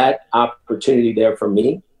that opportunity there for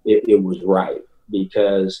me, it was right,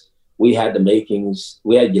 because we had the makings.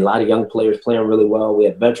 We had a lot of young players playing really well. We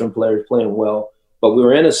had veteran players playing well. But we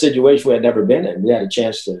were in a situation we had never been in. We had a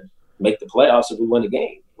chance to make the playoffs if we won the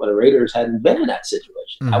game. Well, the Raiders hadn't been in that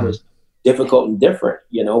situation. That was difficult and different.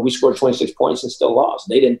 You know, we scored 26 points and still lost.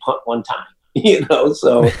 They didn't punt one time, you know,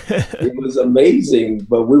 so it was amazing.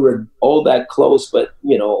 But we were all that close, but,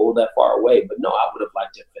 you know, all that far away. But no, I would have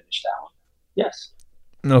liked to have finished that one. Yes.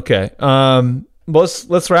 Okay.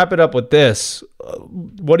 Let's wrap it up with this.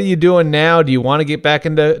 What are you doing now? Do you want to get back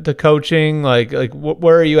into coaching? Like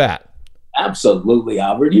where are you at? Absolutely,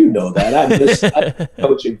 Albert. You know that. I miss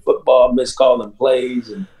coaching football, miss calling plays,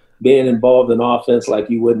 and being involved in offense like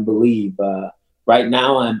you wouldn't believe. Right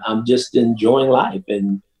now, I'm just enjoying life,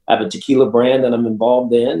 and I have a tequila brand that I'm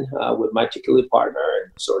involved in with my tequila partner.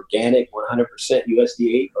 It's organic, 100%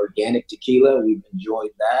 USDA organic tequila. We've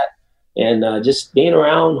enjoyed that, and just being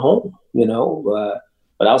around home, you know.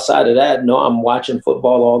 But outside of that, no, I'm watching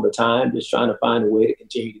football all the time, just trying to find a way to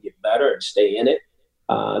continue to get better and stay in it.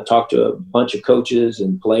 Talk to a bunch of coaches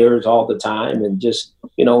and players all the time, and just,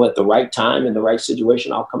 you know, at the right time, in the right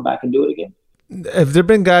situation, I'll come back and do it again. Have there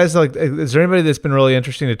been guys is there anybody that's been really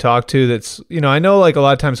interesting to talk to that's, you know, I know like a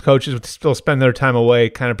lot of times coaches would still spend their time away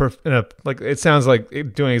kind of like, it sounds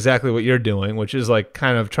like doing exactly what you're doing, which is like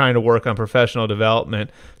kind of trying to work on professional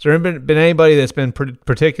development. Has there been anybody that's been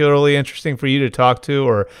particularly interesting for you to talk to,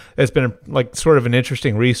 or that's been like sort of an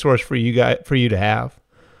interesting resource for you to have?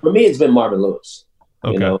 For me, it's been Marvin Lewis.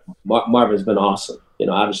 Okay. You know, Marvin's been awesome. You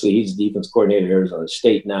know, obviously he's defense coordinator at Arizona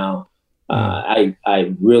State now.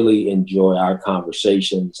 I really enjoy our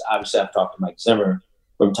conversations. Obviously, I've talked to Mike Zimmer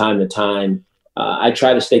from time to time. I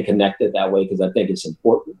try to stay connected that way because I think it's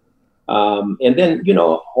important. And then, you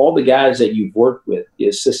know, all the guys that you've worked with, the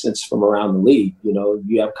assistants from around the league, you know,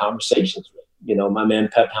 you have conversations with. You know, my man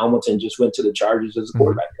Pep Hamilton just went to the Chargers as a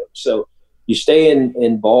quarterback coach. So you stay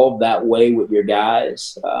involved that way with your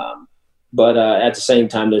guys. But at the same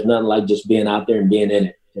time, there's nothing like just being out there and being in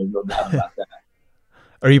it. There's no doubt about that.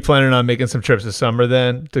 Are you planning on making some trips this summer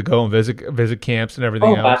then to go and visit camps and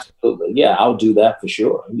everything else? Absolutely. Yeah, I'll do that for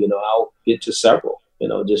sure. You know, I'll get to several, you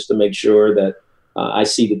know, just to make sure that I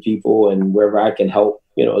see the people, and wherever I can help,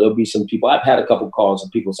 you know, there'll be some people. I've had a couple calls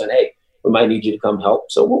of people saying, hey, we might need you to come help.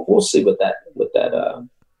 So we'll see what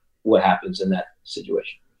happens in that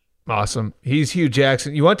situation. Awesome. He's Hugh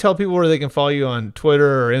Jackson. You want to tell people where they can follow you on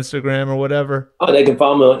Twitter or Instagram or whatever? Oh, they can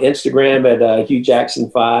follow me on Instagram at Hugh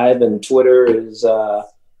Jackson 5, and Twitter is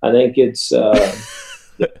I think it's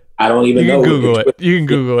I don't even know. You can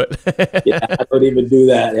Google it. Yeah, I don't even do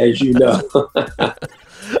that, as you know. All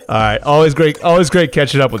right. Always great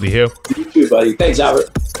catching up with you, Hugh. You too, buddy. Thanks, Albert.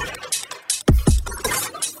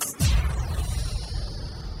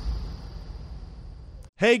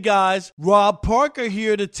 Hey guys, Rob Parker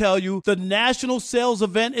here to tell you the national sales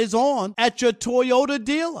event is on at your Toyota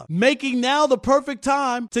dealer, making now the perfect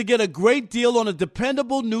time to get a great deal on a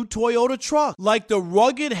dependable new Toyota truck like the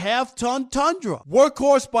rugged half-ton Tundra.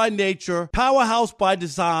 Workhorse by nature, powerhouse by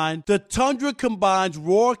design, the Tundra combines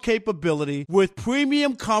raw capability with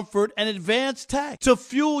premium comfort and advanced tech to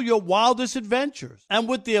fuel your wildest adventures. And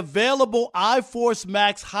with the available iForce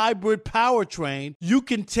Max hybrid powertrain, you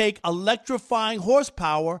can take electrifying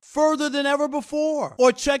horsepower further than ever before.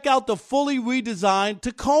 Or check out the fully redesigned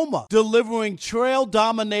Tacoma, delivering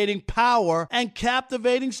trail-dominating power and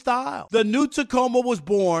captivating style. The new Tacoma was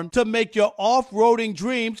born to make your off-roading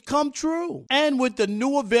dreams come true. And with the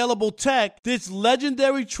new available tech, this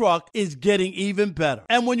legendary truck is getting even better.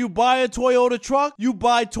 And when you buy a Toyota truck, you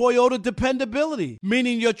buy Toyota dependability,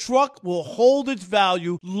 meaning your truck will hold its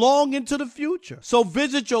value long into the future. So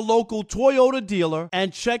visit your local Toyota dealer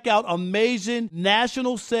and check out amazing national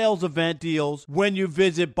sales event deals when you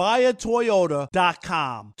visit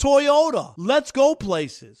buyatoyota.com. Toyota, let's go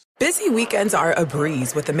places. Busy weekends are a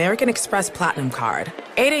breeze with American Express Platinum Card.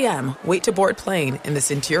 8 a.m., wait to board plane in the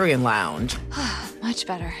Centurion Lounge. Much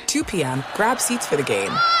better. 2 p.m., grab seats for the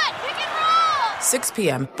game. 6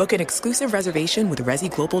 p.m., book an exclusive reservation with Resi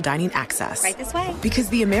Global Dining Access. Right this way. Because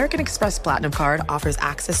the American Express Platinum Card offers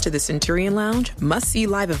access to the Centurion Lounge, must-see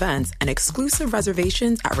live events, and exclusive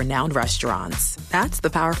reservations at renowned restaurants. That's the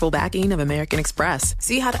powerful backing of American Express.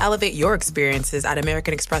 See how to elevate your experiences at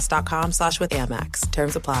americanexpress.com/withAmex.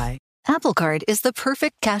 Terms apply. Apple Card is the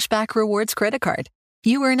perfect cashback rewards credit card.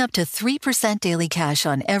 You earn up to 3% daily cash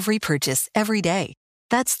on every purchase every day.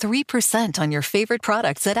 That's 3% on your favorite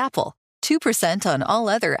products at Apple, 2% on all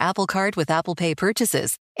other Apple Card with Apple Pay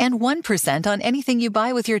purchases, and 1% on anything you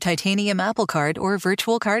buy with your titanium Apple Card or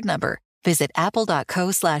virtual card number. Visit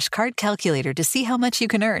apple.co/card calculator to see how much you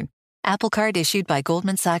can earn. Apple Card issued by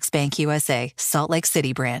Goldman Sachs Bank USA, Salt Lake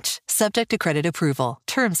City branch. Subject to credit approval.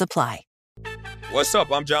 Terms apply. What's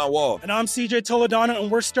up? I'm John Wall. And I'm CJ Toledano,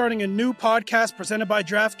 and we're starting a new podcast presented by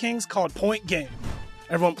DraftKings called Point Game.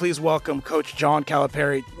 Everyone, please welcome Coach John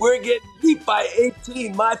Calipari. We're getting beat by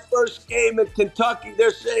 18. My first game in Kentucky,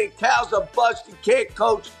 they're saying Cal's a bust. He can't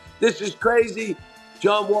coach. This is crazy.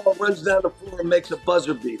 John Wall runs down the floor and makes a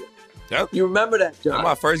buzzer beater. Yep. You remember that, John? That's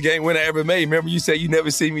my first game winner I ever made. Remember you said you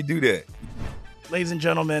never seen me do that. Ladies and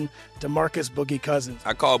gentlemen, DeMarcus Boogie Cousins.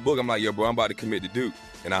 I called Boog. I'm like, yo, bro, I'm about to commit to Duke.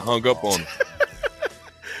 And I hung up on him.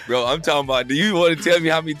 Bro, I'm talking about, do you want to tell me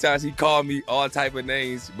how many times he called me all type of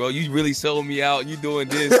names? Bro, you really sold me out. You doing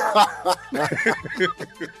this.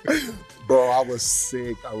 Bro, I was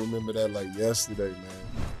sick. I remember that like yesterday,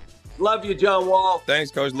 man. Love you, John Wall. Thanks,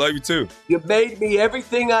 Coach. Love you, too. You made me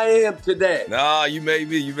everything I am today. Nah, you made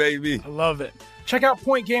me. You made me. I love it. Check out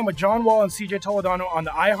Point Game with John Wall and CJ Toledano on the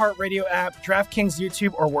iHeartRadio app, DraftKings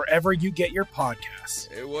YouTube, or wherever you get your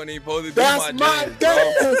podcasts. It wasn't even supposed to be That's my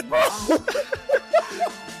dance, bro.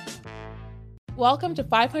 Welcome to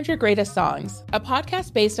 500 Greatest Songs, a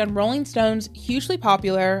podcast based on Rolling Stone's hugely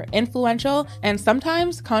popular, influential, and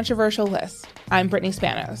sometimes controversial list. I'm Brittany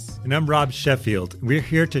Spanos. And I'm Rob Sheffield. We're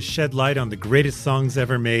here to shed light on the greatest songs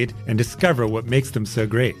ever made and discover what makes them so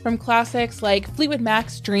great. From classics like Fleetwood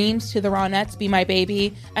Mac's Dreams to the Ronettes' Be My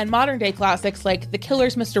Baby, and modern-day classics like The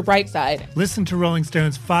Killer's Mr. Brightside. Listen to Rolling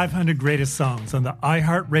Stone's 500 Greatest Songs on the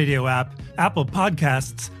iHeartRadio app, Apple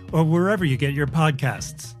Podcasts, or wherever you get your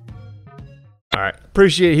podcasts. All right.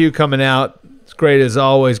 Appreciate Hugh coming out. It's great as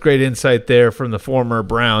always. Great insight there from the former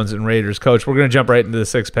Browns and Raiders coach. We're going to jump right into the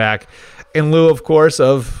six-pack in lieu, of course,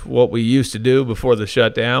 of what we used to do before the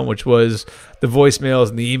shutdown, which was the voicemails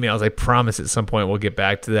and the emails. I promise at some point we'll get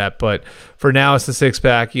back to that. But for now, it's the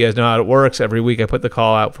six-pack. You guys know how it works. Every week I put the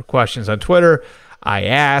call out for questions on Twitter. I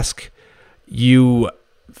ask. You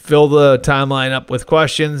fill the timeline up with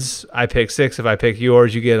questions. I pick 6. If I pick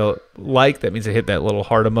yours, you get a like. That means I hit that little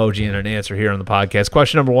heart emoji and an answer here on the podcast.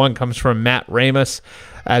 Question number 1 comes from Matt Ramus.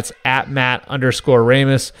 That's at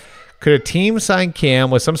Matt_Ramus. Could a team sign Cam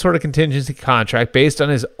with some sort of contingency contract based on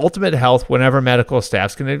his ultimate health whenever medical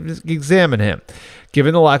staffs can examine him?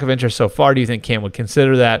 Given the lack of interest so far, do you think Cam would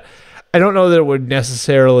consider that? I don't know that it would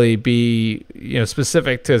necessarily be,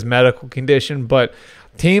 specific to his medical condition, but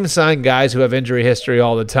teams sign guys who have injury history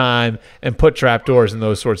all the time and put trapdoors in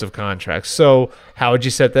those sorts of contracts. So how would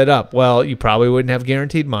you set that up? Well, you probably wouldn't have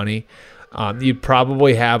guaranteed money. You'd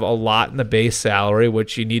probably have a lot in the base salary,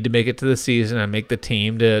 which you need to make it to the season and make the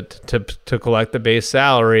team to collect the base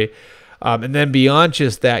salary. And then beyond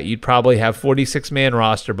just that, you'd probably have 46-man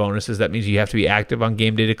roster bonuses. That means you have to be active on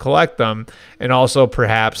game day to collect them. And also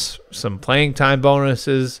perhaps some playing time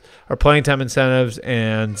bonuses or playing time incentives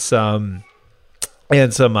and some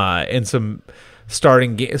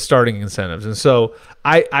starting incentives. And so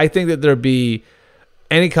I think that there'd be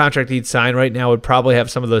any contract he'd sign right now would probably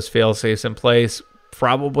have some of those fail-safes in place.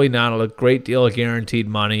 Probably not a great deal of guaranteed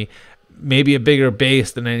money, maybe a bigger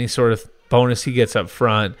base than any sort of bonus he gets up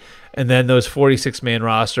front. And then those 46-man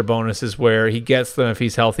roster bonuses where he gets them if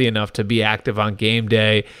he's healthy enough to be active on game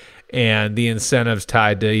day, and the incentives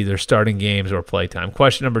tied to either starting games or playtime.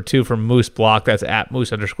 Question number 2 from Moose Block, that's at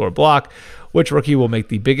Moose_Block. Which rookie will make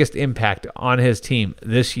the biggest impact on his team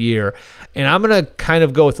this year? And I'm going to kind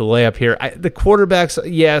of go with the layup here. The quarterbacks,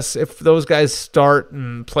 yes, if those guys start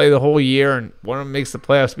and play the whole year and one of them makes the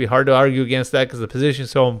playoffs, it'd be hard to argue against that because the position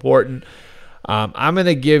is so important. I'm going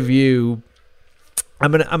to give you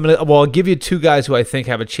I'll give you 2 guys who I think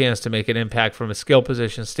have a chance to make an impact from a skill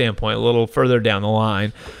position standpoint a little further down the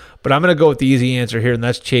line. But I'm going to go with the easy answer here, and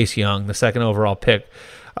that's Chase Young, the 2nd overall pick.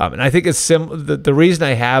 And I think it's the reasons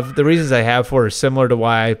I have for it is similar to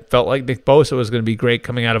why I felt like Nick Bosa was going to be great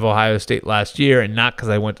coming out of Ohio State last year, and not because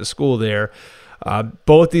I went to school there.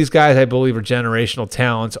 Both these guys, I believe, are generational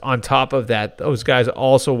talents. On top of that, those guys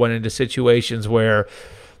also went into situations where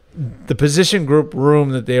the position group room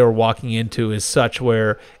that they were walking into is such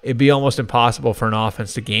where it'd be almost impossible for an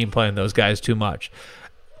offense to game plan those guys too much.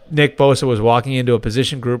 Nick Bosa was walking into a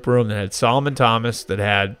position group room that had Solomon Thomas, that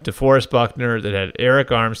had DeForest Buckner, that had Eric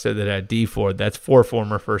Armstead, that had Dee Ford. That's 4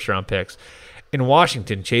 former first-round picks. In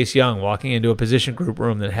Washington, Chase Young walking into a position group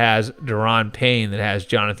room that has Daron Payne, that has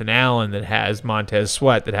Jonathan Allen, that has Montez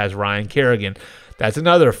Sweat, that has Ryan Kerrigan. That's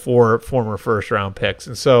another 4 former first-round picks.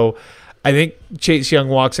 And so I think Chase Young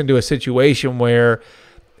walks into a situation where,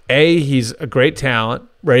 A, he's a great talent,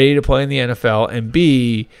 ready to play in the NFL, and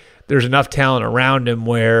B, there's enough talent around him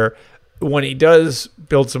where when he does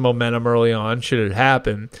build some momentum early on, should it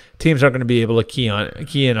happen, teams aren't going to be able to key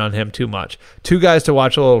in on him too much. 2 guys to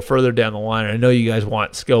watch a little further down the line. I know you guys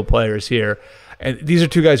want skilled players here, and these are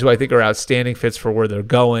 2 guys who I think are outstanding fits for where they're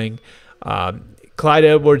going. Clyde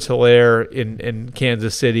Edwards-Helaire in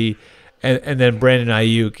Kansas City, and then Brandon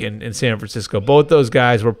Ayuk in San Francisco. Both those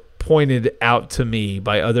guys were pointed out to me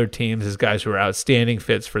by other teams as guys who are outstanding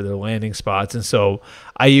fits for their landing spots. And so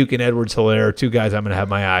Ayuk and Edwards-Helaire are 2 guys I'm going to have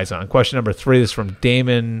my eyes on. Question number 3, this is from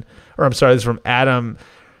this is from Adam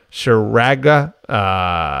Shraga.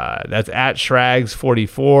 That's at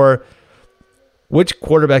Shrags44. Which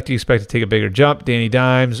quarterback do you expect to take a bigger jump, Danny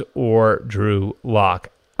Dimes or Drew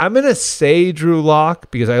Lock? I'm going to say Drew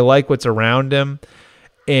Lock because I like what's around him.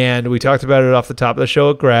 And we talked about it off the top of the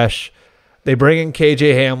show at Gresh. They bring in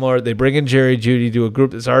KJ Hamler. They bring in Jerry Jeudy to a group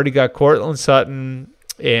that's already got Cortland Sutton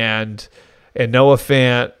and Noah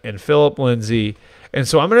Fant and Phillip Lindsay. And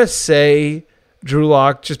so I'm going to say Drew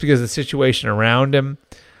Lock just because of the situation around him.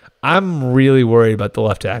 I'm really worried about the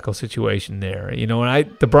left tackle situation there. You know,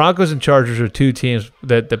 the Broncos and Chargers are 2 teams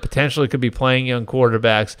that potentially could be playing young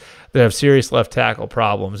quarterbacks that have serious left tackle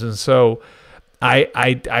problems. And so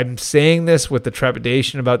I'm saying this with the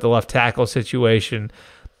trepidation about the left tackle situation.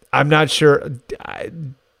 I'm not sure.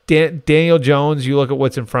 Daniel Jones, you look at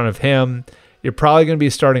what's in front of him, you're probably going to be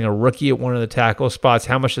starting a rookie at one of the tackle spots.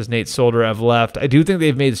 How much does Nate Solder have left? I do think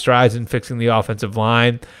they've made strides in fixing the offensive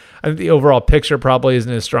line. I think the overall picture probably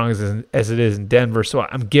isn't as strong as it is in Denver. So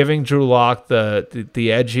I'm giving Drew Lock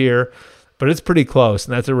the edge here, but it's pretty close,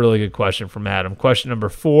 and that's a really good question from Adam. Question number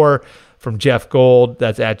 4 from Jeff Gold.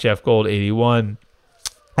 That's at Jeff Gold 81.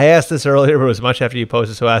 I asked this earlier, but it was much after you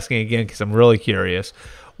posted, so asking again because I'm really curious.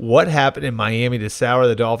 What happened in Miami to sour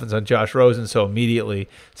the Dolphins on Josh Rosen so immediately?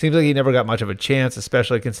 Seems like he never got much of a chance,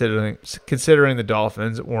 especially considering the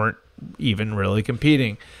Dolphins weren't even really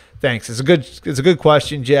competing. Thanks. It's a good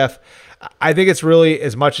question, Jeff. I think it's really,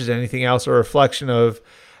 as much as anything else, a reflection of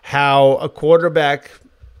how a quarterback's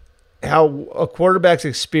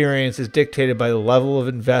experience is dictated by the level of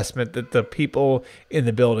investment that the people in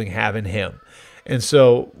the building have in him. And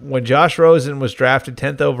so when Josh Rosen was drafted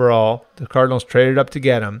 10th overall, the Cardinals traded up to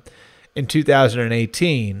get him. In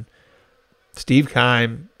 2018, Steve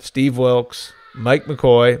Keim, Steve Wilkes, Mike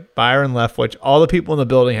McCoy, Byron Leftwich, all the people in the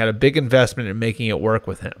building had a big investment in making it work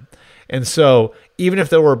with him. And so even if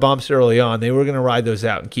there were bumps early on, they were going to ride those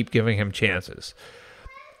out and keep giving him chances.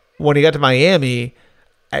 When he got to Miami,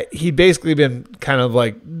 he'd basically been kind of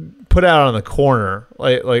like put out on the corner,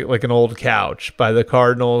 like an old couch by the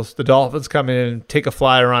Cardinals. The Dolphins come in and take a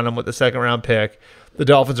flyer on him with the 2nd-round pick. The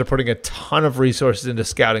Dolphins are putting a ton of resources into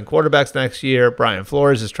scouting quarterbacks next year. Brian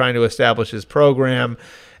Flores is trying to establish his program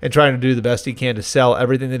and trying to do the best he can to sell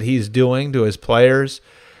everything that he's doing to his players.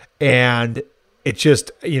 And it's just,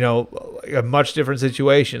 a much different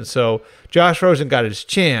situation. So Josh Rosen got his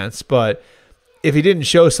chance, but if he didn't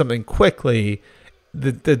show something quickly,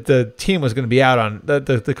 the team was going to be out on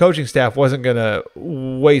the coaching staff wasn't going to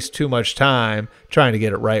waste too much time trying to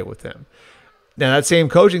get it right with him. Now that same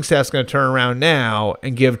coaching staff's going to turn around now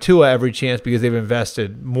and give Tua every chance because they've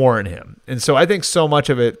invested more in him. And so I think so much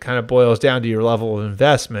of it kind of boils down to your level of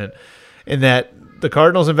investment, in that the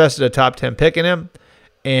Cardinals invested a top 10 pick in him.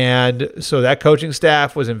 And so that coaching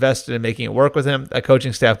staff was invested in making it work with him. That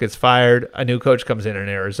coaching staff gets fired. A new coach comes in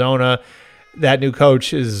Arizona. That new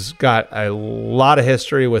coach has got a lot of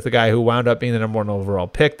history with the guy who wound up being the number 1 overall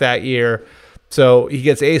pick that year. So he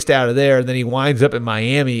gets aced out of there, and then he winds up in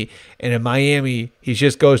Miami. And in Miami, he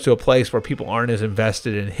just goes to a place where people aren't as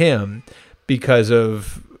invested in him because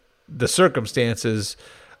of the circumstances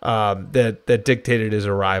that dictated his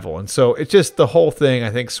arrival. And so it's just the whole thing, I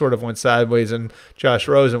think, sort of went sideways in Josh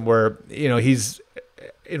Rosen, where, he's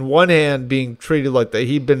in one hand being treated like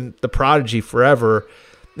he'd been the prodigy forever.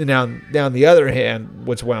 And now on the other hand,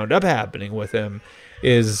 what's wound up happening with him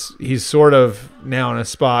is he's sort of now in a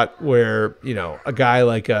spot where, a guy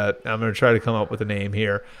like I'm going to try to come up with a name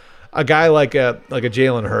here, a guy like a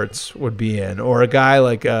Jalen Hurts would be in, or a guy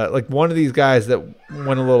like one of these guys that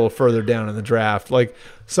went a little further down in the draft, like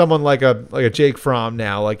someone like a Jake Fromm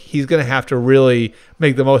now. Like, he's going to have to really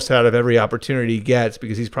make the most out of every opportunity he gets,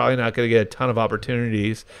 because he's probably not going to get a ton of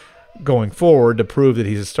opportunities going forward to prove that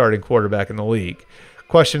he's a starting quarterback in the league.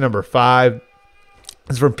 Question number 5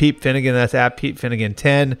 is from Pete Finnegan. That's at Pete Finnegan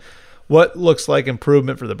 10. What looks like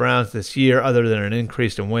improvement for the Browns this year, other than an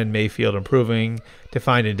increase in Win Mayfield improving to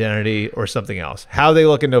find identity, or something else? How they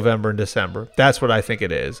look in November and December. That's what I think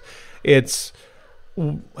it is. It's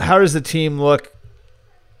how does the team look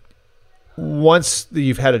once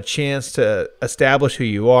you've had a chance to establish who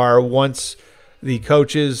you are, once the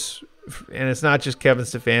coaches, and it's not just Kevin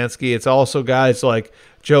Stefanski, it's also guys like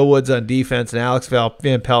Joe Woods on defense and Alex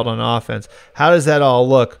Van Pelt on offense. How does that all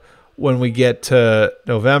look when we get to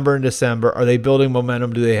November and December? Are they building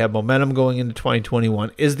momentum? Do they have momentum going into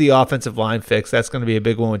 2021? Is the offensive line fixed? That's going to be a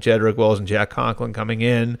big one with Jedrick Wills and Jack Conklin coming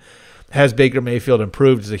in. Has Baker Mayfield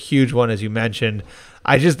improved? Is a huge one, as you mentioned.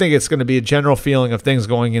 I just think it's going to be a general feeling of things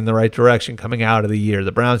going in the right direction coming out of the year.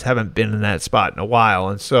 The Browns haven't been in that spot in a while.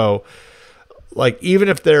 And so, even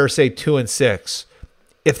if they're, say, 2-6,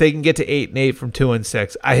 if they can get to 8-8 from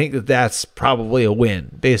 2-6, I think that's probably a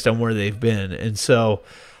win based on where they've been. And so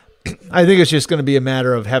I think it's just going to be a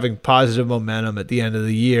matter of having positive momentum at the end of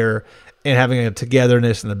the year and having a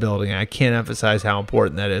togetherness in the building. I can't emphasize how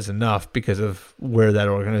important that is enough because of where that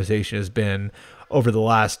organization has been over the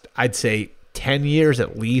last, I'd say, 10 years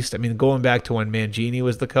at least. I mean, going back to when Mangini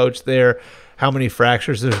was the coach there, how many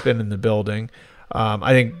fractures there's been in the building.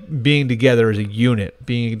 I think being together as a unit,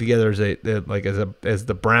 being together as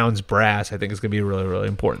the Browns brass, I think is going to be a really, really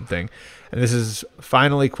important thing. And this is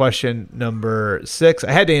finally question number 6.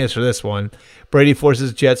 I had to answer this one. Brady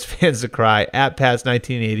forces Jets fans to cry at Pats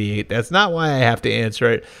 1988. That's not why I have to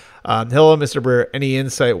answer it. Hello, Mr. Breer. Any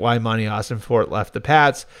insight why Monty Ossenfort left the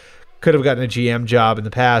Pats? Could have gotten a GM job in the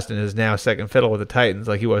past and is now second fiddle with the Titans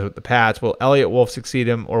like he was with the Pats. Will Elliott Wolf succeed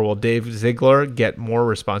him, or will Dave Ziegler get more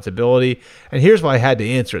responsibility? And here's why I had to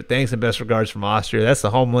answer it. Thanks and best regards from Austria. That's the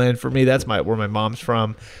homeland for me. That's where my mom's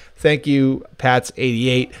from. Thank you, Pats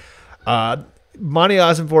 88. Monty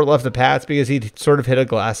Ossenfort left the Pats because he sort of hit a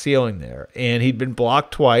glass ceiling there, and he'd been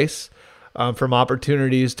blocked twice from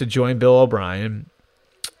opportunities to join Bill O'Brien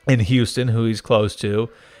in Houston, who he's close to.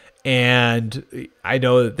 And I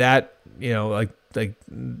know that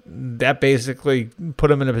that basically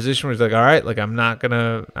put him in a position where he's like, all right, I'm not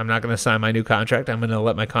gonna sign my new contract. I'm gonna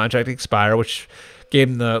let my contract expire, which gave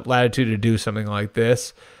him the latitude to do something like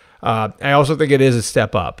this. I also think it is a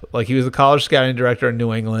step up. He was the college scouting director in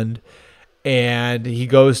New England, and he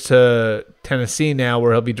goes to Tennessee now,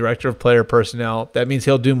 where he'll be director of player personnel. That means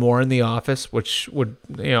he'll do more in the office, which would,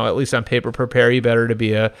 at least on paper, prepare you better to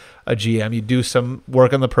be a GM. You do some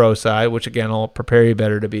work on the pro side, which again will prepare you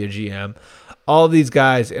better to be a GM. All of these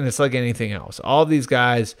guys, and it's like anything else, all of these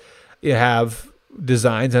guys have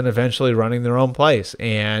designs on eventually running their own place.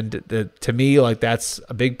 And to me, that's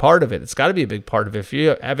a big part of it. It's got to be a big part of it. If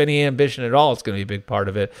you have any ambition at all, it's going to be a big part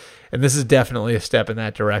of it. And this is definitely a step in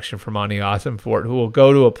that direction for Monty Ossenfort, who will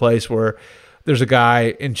go to a place where there's a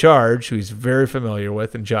guy in charge who he's very familiar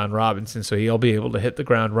with, and John Robinson, so he'll be able to hit the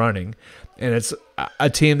ground running. And it's a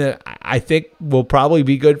team that I think will probably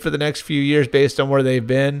be good for the next few years based on where they've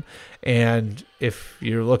been. And if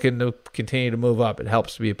you're looking to continue to move up, it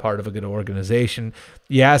helps to be a part of a good organization.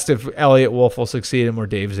 You asked if Elliott Wolf will succeed him or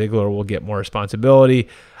Dave Ziegler will get more responsibility.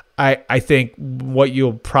 I think what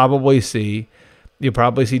you'll probably see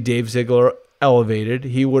Dave Ziegler elevated.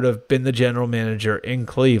 He would have been the general manager in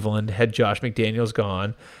Cleveland had Josh McDaniels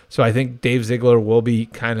gone. So I think Dave Ziegler will be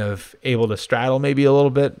kind of able to straddle maybe a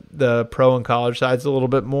little bit the pro and college sides a little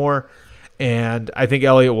bit more. And I think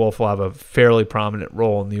Elliot Wolf will have a fairly prominent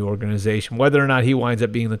role in the organization. Whether or not he winds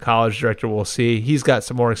up being the college director, we'll see. He's got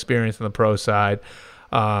some more experience on the pro side.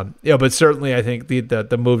 But certainly I think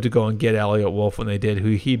the move to go and get Elliot Wolf when they did,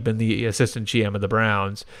 who he'd been the assistant GM of the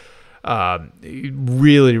Browns,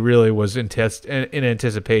 really, really was in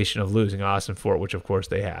anticipation of losing Austin Fort, which of course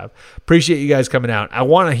they have. Appreciate you guys coming out. I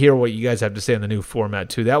want to hear what you guys have to say on the new format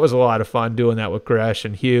too. That was a lot of fun doing that with Gresh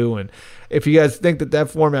and Hugh. And if you guys think that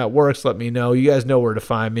format works, let me know. You guys know where to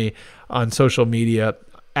find me on social media,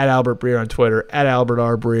 at Albert Breer on Twitter, at Albert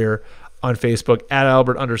R. Breer on Facebook, at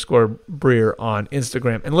Albert_Breer on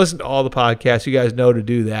Instagram, and listen to all the podcasts. You guys know to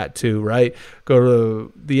do that too, right? Go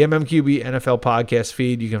to the MMQB NFL podcast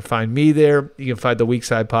feed. You can find me there. You can find the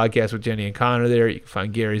Weekside podcast with Jenny and Connor there. You can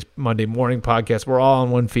find Gary's Monday morning podcast. We're all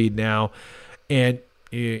on one feed now. And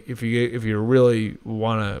if you really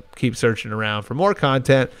want to keep searching around for more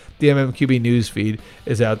content, the MMQB news feed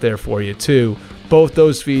is out there for you too. Both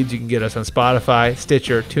those feeds, you can get us on Spotify,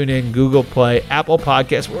 Stitcher, TuneIn, Google Play, Apple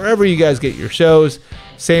Podcasts, wherever you guys get your shows.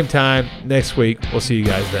 Same time next week. We'll see you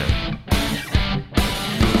guys then.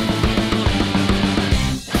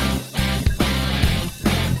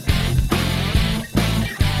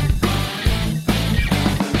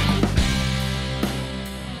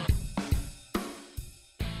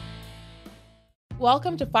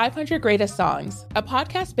 Welcome to 500 Greatest Songs, a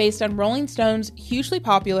podcast based on Rolling Stone's hugely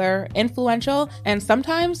popular, influential, and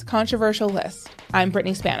sometimes controversial list. I'm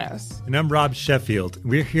Brittany Spanos. And I'm Rob Sheffield.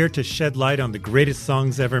 We're here to shed light on the greatest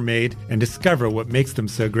songs ever made and discover what makes them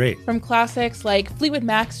so great. From classics like Fleetwood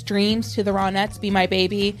Mac's Dreams to the Ronettes' Be My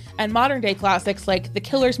Baby, and modern-day classics like The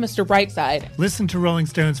Killer's Mr. Brightside. Listen to Rolling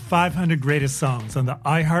Stone's 500 Greatest Songs on the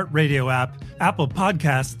iHeartRadio app, Apple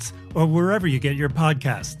Podcasts, or wherever you get your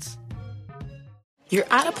podcasts. You're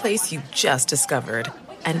at a place you just discovered.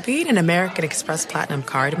 And being an American Express Platinum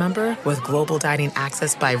card member with global dining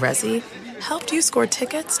access by Resi helped you score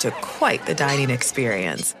tickets to quite the dining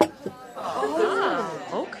experience. Oh,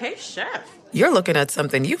 okay, chef. You're looking at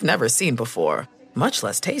something you've never seen before, much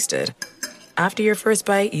less tasted. After your first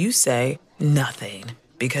bite, you say nothing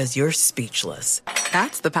because you're speechless.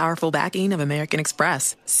 That's the powerful backing of American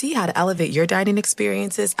Express. See how to elevate your dining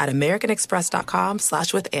experiences at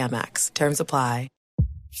americanexpress.com/withAmex. Terms apply.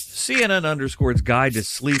 CNN_'s Guide to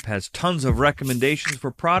Sleep has tons of recommendations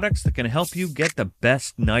for products that can help you get the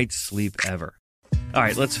best night's sleep ever. All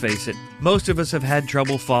right, let's face it, most of us have had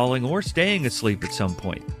trouble falling or staying asleep at some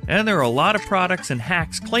point, and there are a lot of products and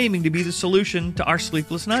hacks claiming to be the solution to our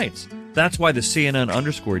sleepless nights. That's why the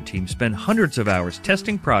CNN_ team spend hundreds of hours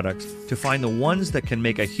testing products to find the ones that can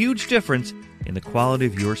make a huge difference in the quality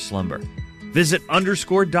of your slumber. Visit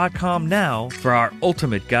underscore.com now for our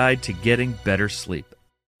ultimate guide to getting better sleep.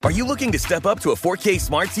 Are you looking to step up to a 4K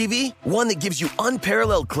smart TV? One that gives you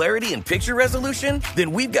unparalleled clarity and picture resolution?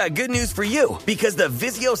 Then we've got good news for you, because the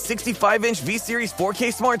Vizio 65-inch V-Series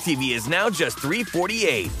 4K smart TV is now just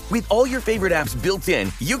 $348. With all your favorite apps built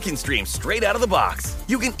in, you can stream straight out of the box.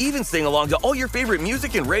 You can even sing along to all your favorite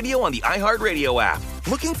music and radio on the iHeartRadio app.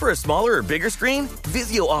 Looking for a smaller or bigger screen?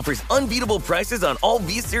 Vizio offers unbeatable prices on all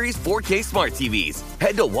V-Series 4K smart TVs.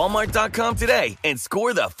 Head to Walmart.com today and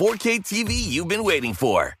score the 4K TV you've been waiting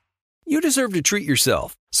for. You deserve to treat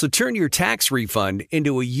yourself, so turn your tax refund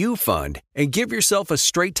into a U-Fund and give yourself a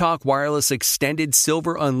Straight Talk Wireless Extended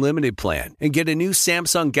Silver Unlimited plan and get a new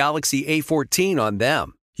Samsung Galaxy A14 on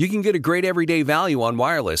them. You can get a great everyday value on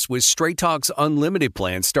wireless with Straight Talk's Unlimited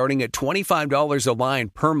plan starting at $25 a line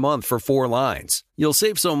per month for 4 lines. You'll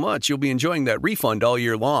save so much you'll be enjoying that refund all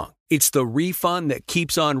year long. It's the refund that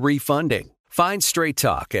keeps on refunding. Find Straight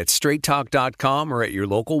Talk at straighttalk.com or at your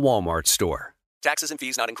local Walmart store. Taxes and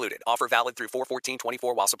fees not included. Offer valid through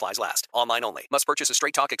 4/14/24 while supplies last. Online only. Must purchase a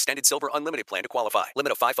Straight Talk Extended Silver Unlimited plan to qualify.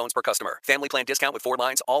 Limit of 5 phones per customer. Family plan discount with 4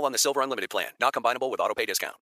 lines, all on the Silver Unlimited plan. Not combinable with autopay discount.